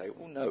cheque? And I'd say,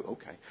 oh, no,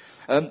 okay.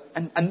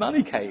 And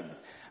money came.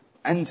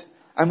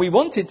 And we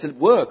wanted to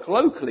work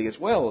locally as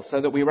well,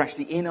 so that we were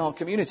actually in our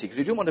community. Because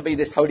we didn't want to be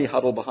this holy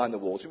huddle behind the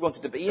walls. We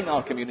wanted to be in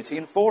our community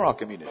and for our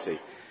community.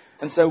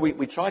 And so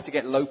we tried to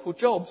get local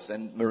jobs.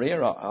 And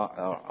Maria,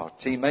 our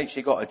teammate,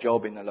 she got a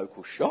job in the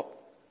local shop.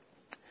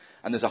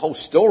 And there's a whole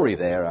story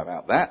there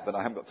about that, but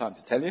I haven't got time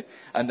to tell you.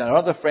 And our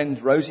other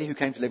friend, Rosie, who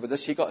came to live with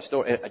us, she got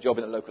a job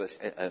in a local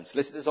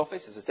solicitor's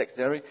office as a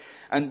secretary.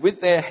 And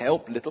with their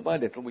help, little by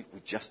little, we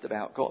just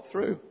about got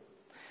through.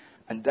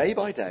 And day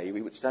by day,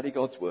 we would study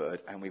God's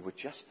Word, and we would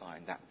just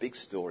find that big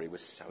story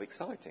was so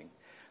exciting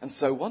and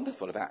so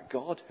wonderful about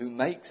God who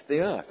makes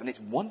the earth. And it's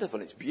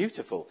wonderful, it's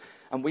beautiful,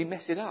 and we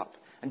mess it up.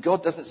 And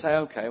God doesn't say,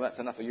 okay, well, that's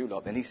enough of you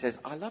lot. Then he says,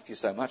 I love you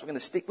so much, I'm going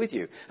to stick with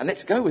you, and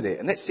let's go with it,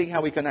 and let's see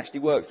how we can actually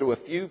work through a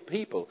few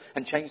people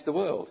and change the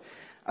world.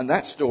 And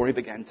that story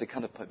began to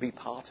kind of be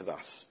part of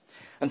us.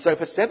 And so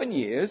for 7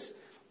 years,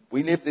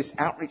 we lived this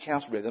outreach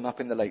house rhythm up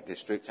in the Lake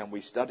District, and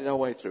we studied our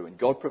way through, and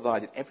God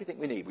provided everything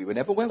we need. We were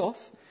never well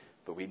off,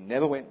 but we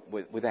never went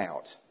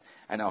without.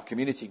 And our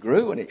community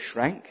grew and it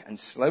shrank, and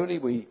slowly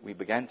we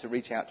began to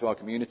reach out to our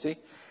community.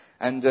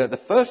 And the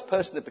first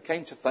person that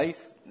became to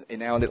faith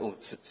in our little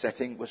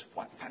setting was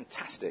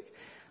fantastic.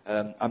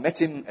 I met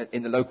him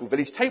in the local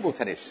village table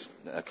tennis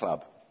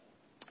club.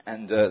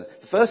 And the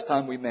first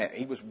time we met,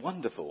 he was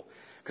wonderful.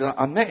 Because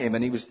I met him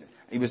and he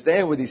was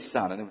there with his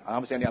son, and I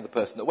was the only other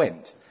person that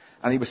went.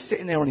 And he was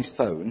sitting there on his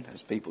phone,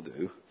 as people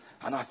do.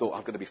 And I thought,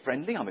 I've got to be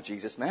friendly, I'm a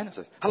Jesus man. I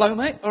said, hello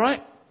mate, all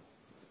right?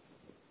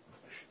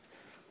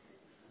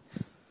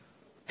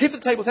 Here for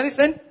the table tennis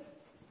then?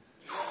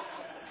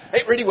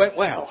 It really went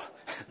well.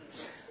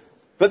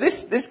 But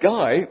this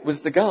guy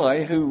was the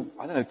guy who,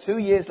 2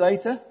 years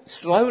later,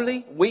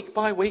 slowly, week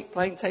by week,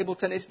 playing table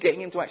tennis,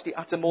 getting him to actually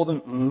utter more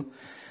than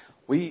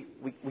We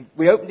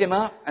opened him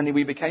up and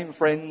we became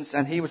friends,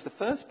 and he was the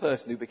first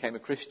person who became a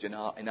Christian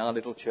in our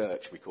little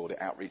church. We called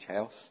it Outreach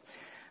House.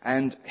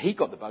 And he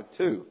got the bug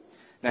too.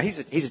 Now, he's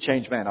a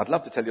changed man. I'd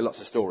love to tell you lots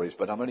of stories,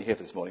 but I'm only here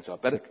for this morning, so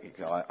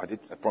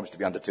I promised to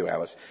be under 2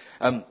 hours.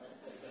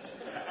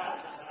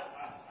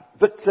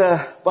 But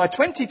by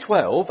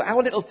 2012,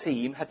 our little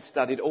team had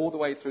studied all the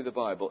way through the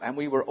Bible, and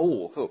we were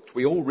all hooked.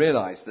 We all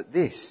realized that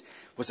this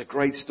was a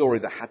great story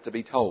that had to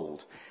be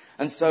told.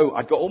 And so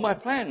I'd got all my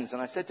plans,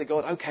 and I said to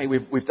God, okay,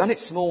 we've done it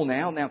small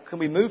now. Now, can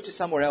we move to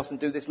somewhere else and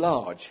do this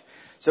large?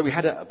 So we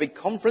had a big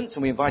conference,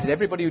 and we invited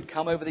everybody who'd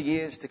come over the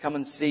years to come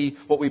and see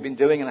what we've been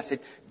doing. And I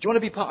said, do you want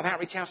to be part of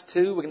Outreach House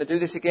too? We're going to do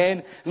this again.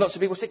 And lots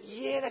of people said,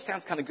 yeah, that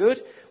sounds kind of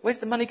good. Where's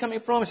the money coming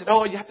from? I said,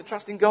 oh, you have to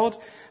trust in God.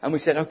 And we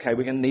said, okay,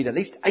 we're going to need at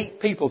least 8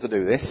 people to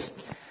do this.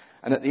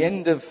 And at the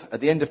end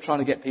of trying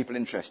to get people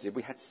interested,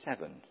 we had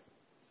 7.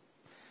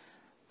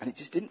 And it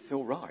just didn't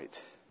feel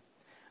right.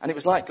 And it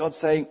was like God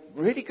saying,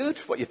 really good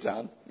what you've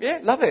done. Yeah,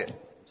 love it.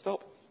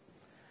 Stop.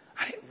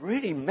 And it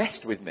really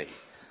messed with me.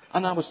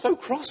 And I was so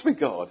cross with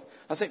God.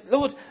 I said,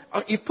 Lord,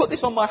 you've put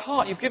this on my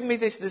heart. You've given me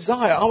this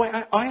desire.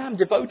 I am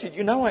devoted,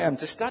 you know I am,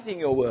 to studying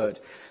your word,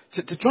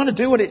 to trying to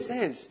do what it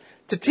says,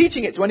 to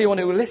teaching it to anyone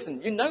who will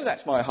listen. You know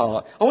that's my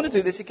heart. I want to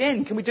do this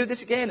again. Can we do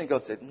this again? And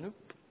God said, nope.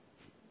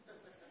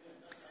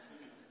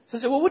 So I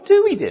said, well, what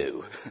do we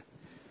do?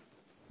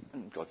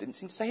 And God didn't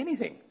seem to say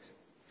anything.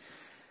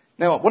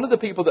 Now, one of the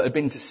people that had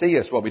been to see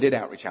us while we did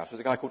Outreach House was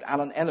a guy called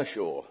Alan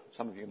Ellershaw.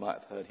 Some of you might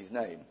have heard his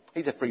name.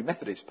 He's a Free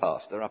Methodist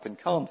pastor up in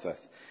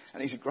Carnforth,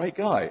 and he's a great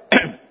guy.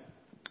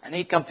 And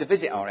he'd come to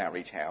visit our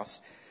Outreach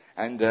House,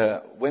 and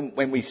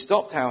when we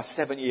stopped our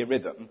 7-year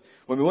rhythm,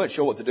 when we weren't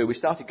sure what to do, we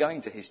started going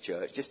to his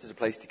church just as a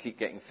place to keep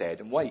getting fed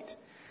and wait.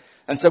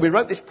 And so we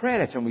wrote this prayer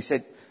letter, and we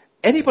said,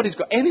 anybody's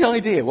got any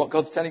idea what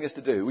God's telling us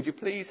to do, would you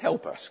please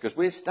help us? Because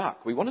we're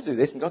stuck. We want to do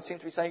this, and God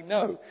seems to be saying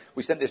no.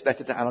 We sent this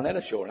letter to Alan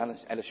Ellershaw, and Alan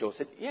Ellershaw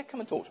said, yeah, come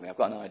and talk to me. I've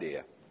got an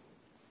idea.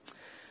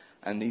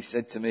 And he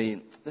said to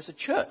me, there's a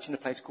church in a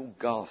place called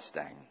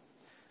Garstang.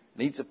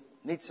 Needs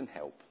some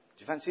help. Do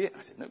you fancy it?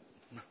 I said, no.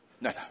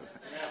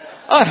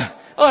 I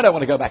don't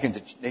want to go back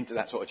into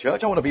that sort of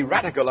church. I want to be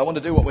radical. I want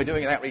to do what we're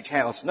doing at Outreach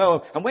House.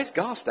 No. And where's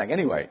Garstang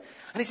anyway?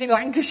 And it's in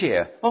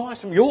Lancashire. Oh,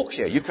 it's from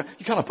Yorkshire. You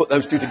can't put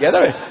those two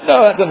together.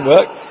 No, that doesn't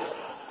work.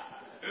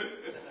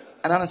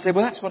 And Alan said,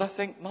 well, that's what I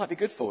think might be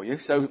good for you.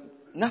 So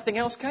nothing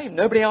else came.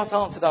 Nobody else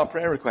answered our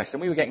prayer request.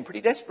 And we were getting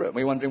pretty desperate.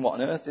 We were wondering what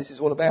on earth this is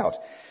all about.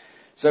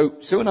 So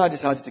Sue and I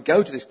decided to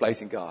go to this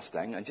place in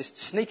Garstang and just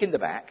sneak in the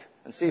back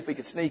and see if we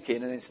could sneak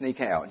in and then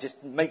sneak out and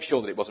just make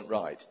sure that it wasn't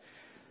right.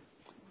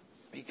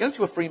 You go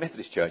to a Free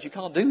Methodist church, you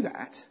can't do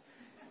that.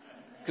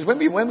 Because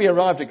when we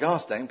arrived at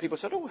Garstang, people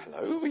said, oh,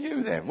 hello, who are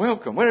you then?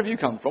 Welcome, where have you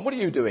come from? What are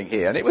you doing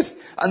here? And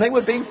they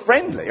were being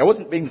friendly. I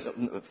wasn't being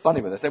funny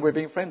with us, they were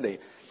being friendly.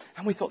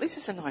 And we thought, this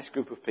is a nice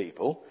group of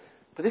people,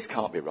 but this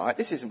can't be right.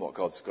 This isn't what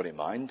God's got in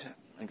mind.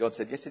 And God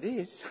said, yes, it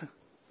is.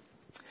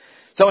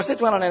 So I said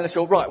to Alan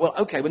Ellershaw, right, well,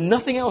 okay, well,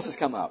 nothing else has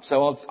come up.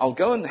 So I'll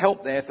go and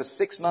help there for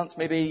 6 months,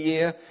 maybe a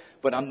year.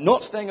 But I'm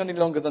not staying any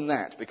longer than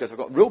that because I've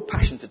got real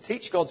passion to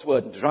teach God's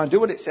word and to try and do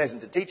what it says and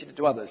to teach it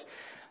to others.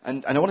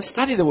 And I want to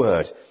study the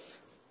word.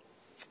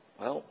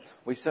 Well,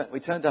 we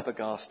turned up at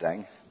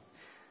Garstang,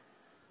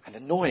 and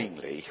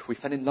annoyingly, we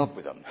fell in love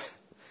with them.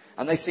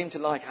 And they seemed to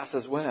like us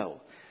as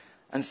well.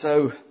 And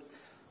so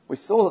we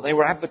saw that they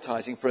were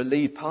advertising for a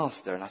lead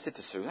pastor. And I said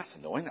to Sue, that's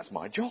annoying, that's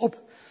my job.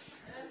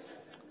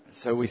 And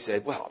so we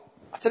said, well,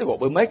 I'll tell you what,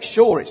 we'll make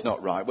sure it's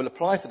not right. We'll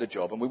apply for the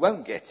job and we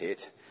won't get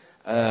it.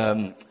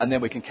 And then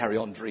we can carry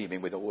on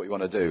dreaming with what we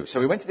want to do. So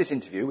we went to this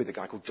interview with a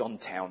guy called John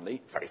Townley.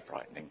 Very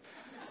frightening.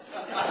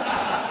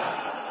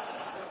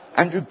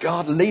 Andrew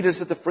Gardner,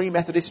 leaders of the Free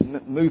Methodist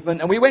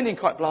movement. And we went in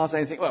quite blasé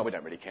and think, well, we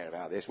don't really care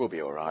about this. We'll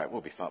be all right.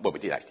 We'll be fine. Well, we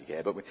did actually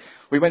care, but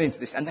we went into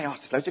this and they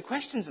asked us loads of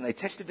questions and they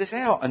tested us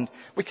out. And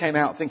we came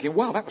out thinking,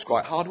 wow, that was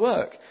quite hard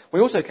work. We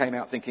also came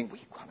out thinking, we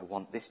kind of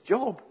want this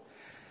job.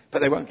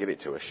 But they won't give it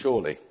to us,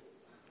 surely.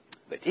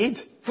 They did.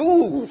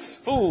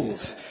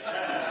 Fools.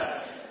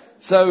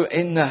 So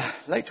in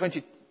late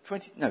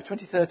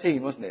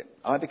 2013, wasn't it?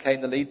 I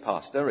became the lead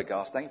pastor at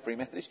Garstang Free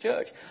Methodist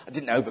Church. I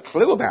didn't have a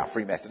clue about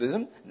Free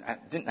Methodism. I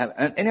didn't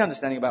have any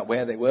understanding about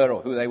where they were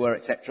or who they were,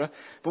 etc.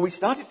 But we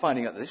started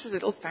finding out that this was a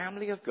little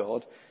family of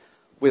God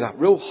with a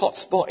real hot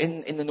spot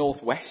in the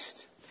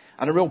northwest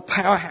and a real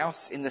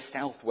powerhouse in the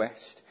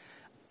southwest.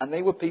 And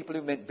they were people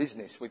who meant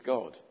business with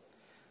God.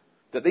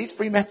 That these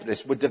Free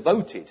Methodists were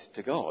devoted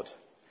to God.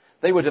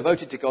 They were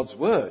devoted to God's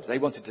word. They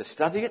wanted to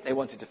study it. They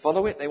wanted to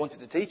follow it. They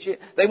wanted to teach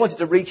it. They wanted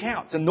to reach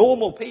out to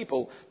normal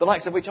people, the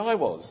likes of which I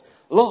was,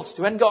 lost,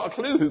 who hadn't got a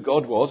clue who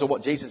God was or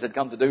what Jesus had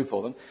come to do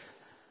for them.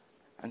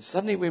 And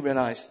suddenly we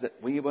realized that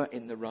we were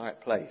in the right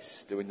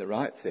place, doing the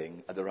right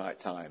thing at the right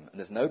time. And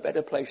there's no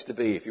better place to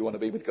be if you want to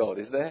be with God,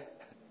 is there?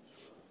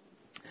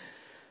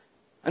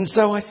 And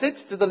so I said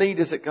to the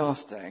leaders at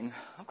Garstang,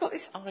 I've got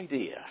this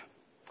idea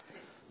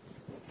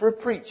for a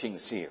preaching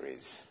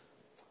series.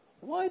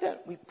 Why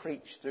don't we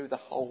preach through the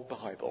whole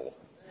Bible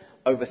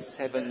over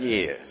 7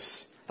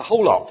 years? The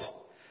whole lot.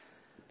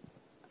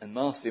 And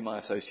Marcy, my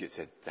associate,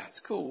 said, that's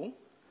cool.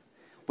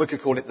 We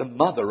could call it the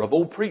mother of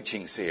all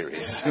preaching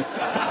series.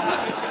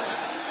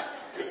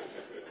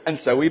 And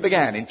so we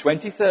began in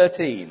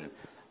 2013.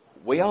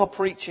 We are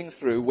preaching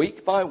through,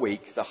 week by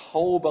week, the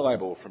whole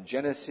Bible from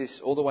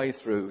Genesis all the way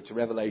through to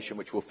Revelation,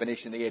 which will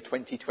finish in the year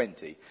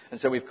 2020. And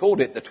so we've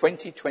called it the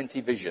 2020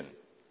 Vision.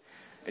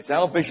 It's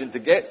our vision to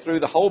get through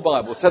the whole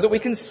Bible so that we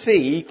can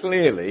see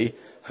clearly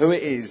who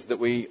it is that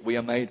we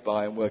are made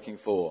by and working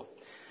for.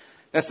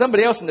 Now,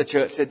 somebody else in the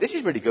church said, this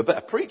is really good,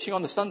 but preaching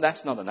on the Sunday,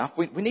 that's not enough.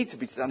 We need to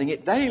be studying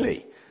it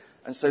daily.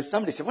 And so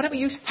somebody said, why don't we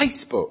use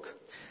Facebook?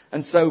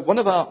 And so one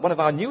of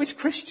our newest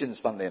Christians,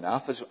 funnily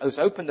enough, has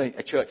opened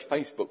a church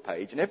Facebook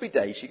page, and every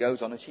day she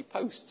goes on and she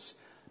posts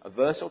a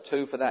verse or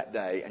two for that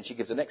day, and she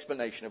gives an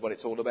explanation of what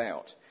it's all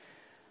about.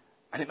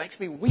 And it makes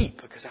me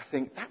weep, because I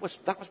think that was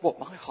what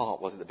my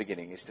heart was at the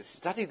beginning, is to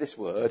study this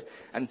word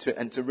and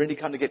to really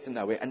kind of get to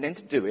know it, and then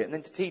to do it, and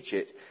then to teach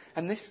it.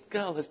 And this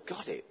girl has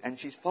got it, and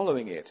she's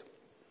following it.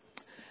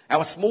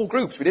 Our small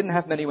groups, we didn't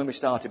have many when we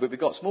started, but we've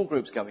got small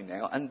groups going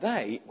now, and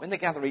they, when they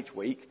gather each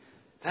week,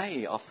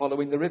 they are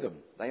following the rhythm.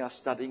 They are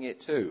studying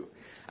it too.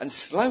 And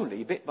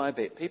slowly, bit by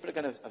bit, people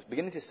are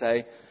beginning to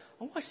say,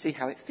 oh, I see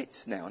how it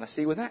fits now, and I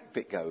see where that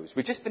bit goes.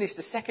 We just finished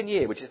the second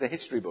year, which is the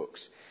history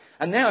books.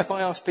 And now if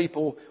I ask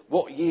people,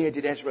 what year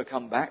did Ezra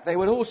come back? They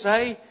would all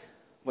say,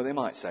 well, they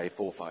might say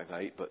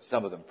 458, but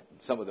some of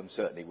them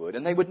certainly would.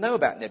 And they would know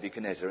about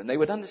Nebuchadnezzar, and they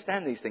would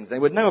understand these things. They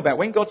would know about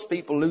when God's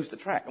people lose the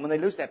track, and when they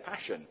lose their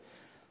passion,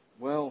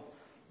 well,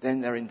 then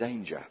they're in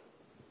danger.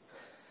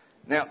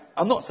 Now,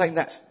 I'm not saying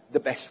that's the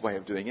best way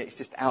of doing it. It's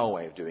just our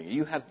way of doing it.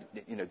 You have,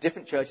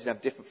 different churches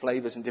have different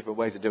flavours and different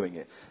ways of doing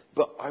it.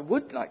 But I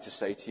would like to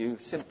say to you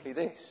simply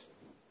this.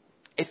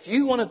 If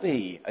you want to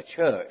be a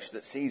church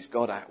that sees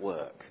God at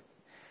work,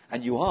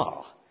 and you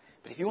are,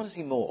 but if you want to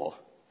see more,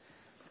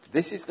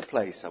 this is the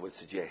place I would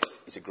suggest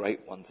is a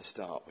great one to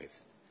start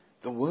with.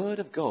 The Word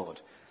of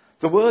God.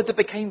 The Word that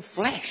became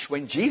flesh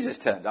when Jesus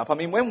turned up. I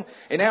mean, when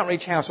in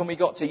Outreach House, when we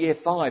got to year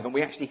 5 and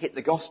we actually hit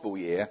the gospel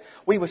year,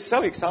 we were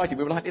so excited.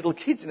 We were like little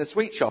kids in a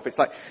sweet shop. It's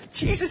like,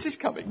 Jesus is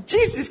coming.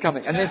 Jesus is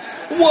coming. And then,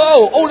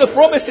 whoa, all the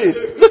promises.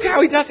 Look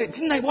how he does it.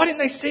 Didn't they? Why didn't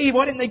they see?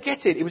 Why didn't they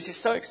get it? It was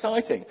just so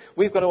exciting.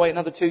 We've got to wait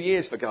another 2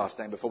 years for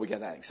Garstang before we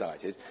get that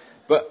excited.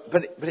 But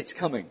it's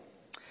coming.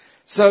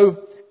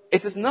 So,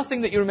 if there's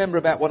nothing that you remember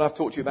about what I've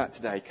talked to you about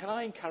today, can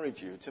I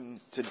encourage you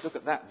to look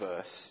at that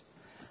verse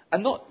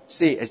and not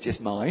see it as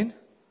just mine,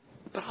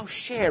 but I'll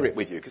share it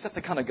with you, because that's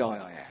the kind of guy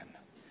I am.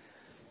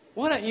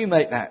 Why don't you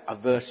make that a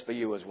verse for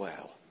you as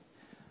well?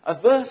 A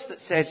verse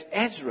that says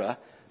Ezra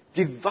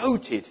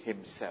devoted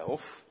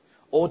himself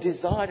or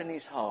desired in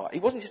his heart. He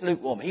wasn't just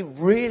lukewarm. He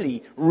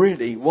really,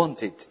 really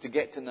wanted to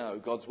get to know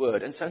God's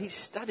Word. And so he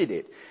studied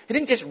it. He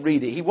didn't just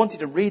read it. He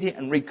wanted to read it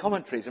and read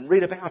commentaries and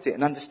read about it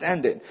and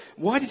understand it.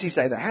 Why does he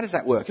say that? How does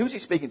that work? Who is he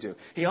speaking to?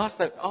 He asked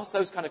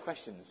those kind of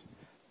questions.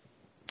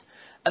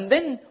 And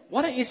then,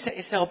 why don't you set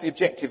yourself the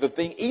objective of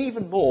being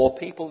even more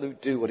people who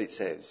do what it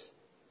says?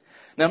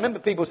 Now, I remember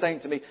people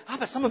saying to me,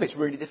 but some of it's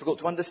really difficult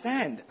to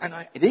understand. And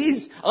it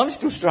is. I'm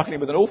still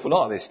struggling with an awful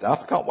lot of this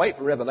stuff. I can't wait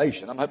for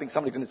Revelation. I'm hoping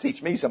somebody's going to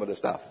teach me some of the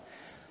stuff.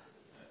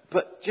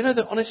 But do you know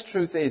the honest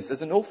truth is,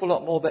 there's an awful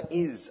lot more that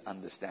is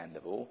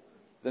understandable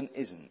than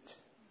isn't.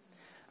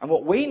 And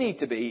what we need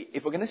to be,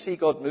 if we're going to see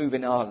God move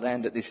in our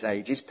land at this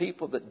age, is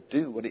people that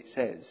do what it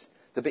says.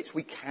 The bits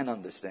we can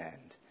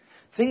understand.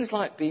 Things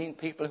like being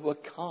people who are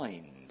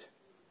kind.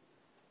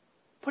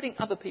 Putting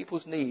other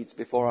people's needs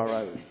before our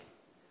own.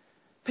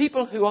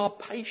 People who are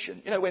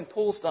patient. When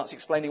Paul starts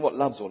explaining what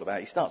love's all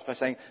about, he starts by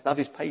saying love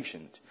is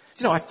patient.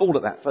 I fall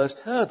at that first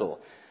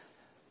hurdle.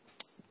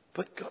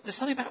 But God, there's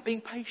something about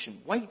being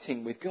patient,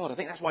 waiting with God. I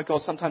think that's why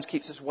God sometimes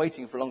keeps us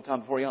waiting for a long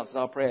time before he answers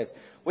our prayers.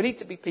 We need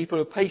to be people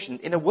who are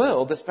patient in a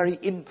world that's very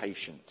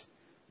impatient.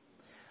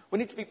 We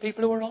need to be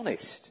people who are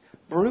honest,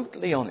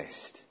 brutally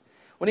honest.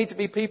 We need to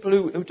be people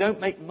who don't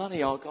make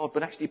money our God,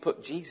 but actually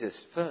put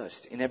Jesus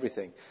first in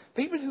everything.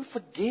 People who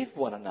forgive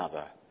one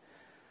another.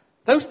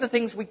 Those are the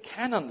things we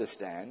can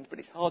understand, but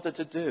it's harder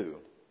to do.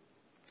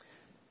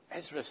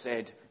 Ezra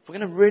said, if we're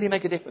going to really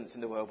make a difference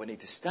in the world, we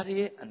need to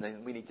study it, and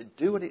then we need to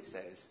do what it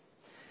says.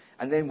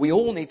 And then we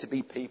all need to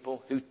be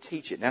people who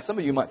teach it. Now, some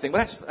of you might think,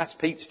 well, that's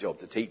Pete's job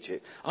to teach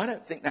it. I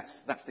don't think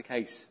that's the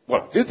case.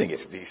 Well, I do think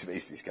it's the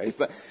case,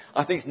 but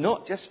I think it's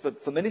not just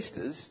for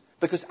ministers,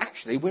 because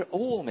actually we're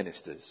all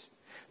ministers.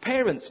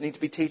 Parents need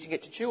to be teaching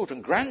it to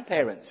children.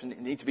 Grandparents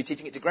need to be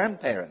teaching it to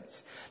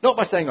grandparents. Not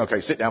by saying,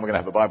 okay, sit down, we're going to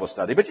have a Bible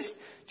study, but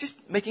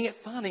just making it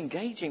fun,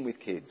 engaging with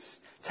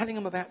kids, telling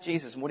them about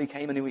Jesus and what he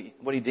came and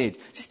what he did.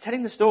 Just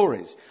telling the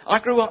stories. I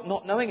grew up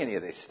not knowing any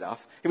of this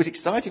stuff. It was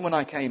exciting when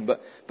I came,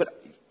 but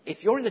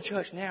if you're in the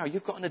church now,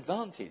 you've got an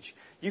advantage.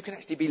 You can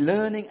actually be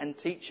learning and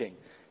teaching.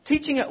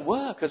 Teaching at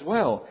work as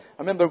well.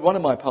 I remember one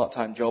of my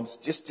part-time jobs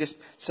just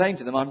saying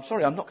to them, I'm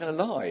sorry, I'm not going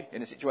to lie,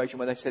 in a situation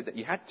where they said that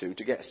you had to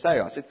get a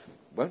sale. I said,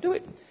 won't do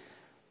it.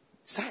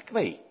 Sack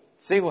me.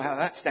 See how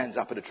that stands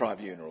up at a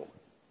tribunal.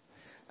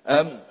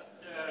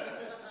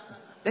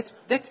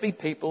 Let's be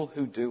people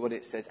who do what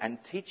it says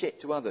and teach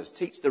it to others.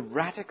 Teach the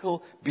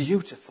radical,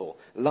 beautiful,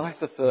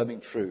 life-affirming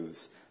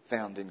truths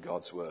found in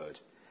God's Word.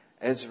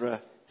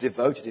 Ezra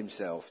devoted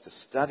himself to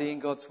studying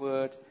God's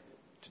Word,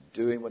 to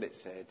doing what it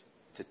said,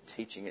 to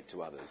teaching it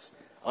to others.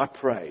 I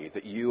pray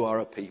that you are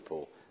a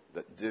people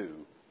that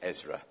do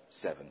Ezra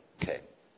 7:10.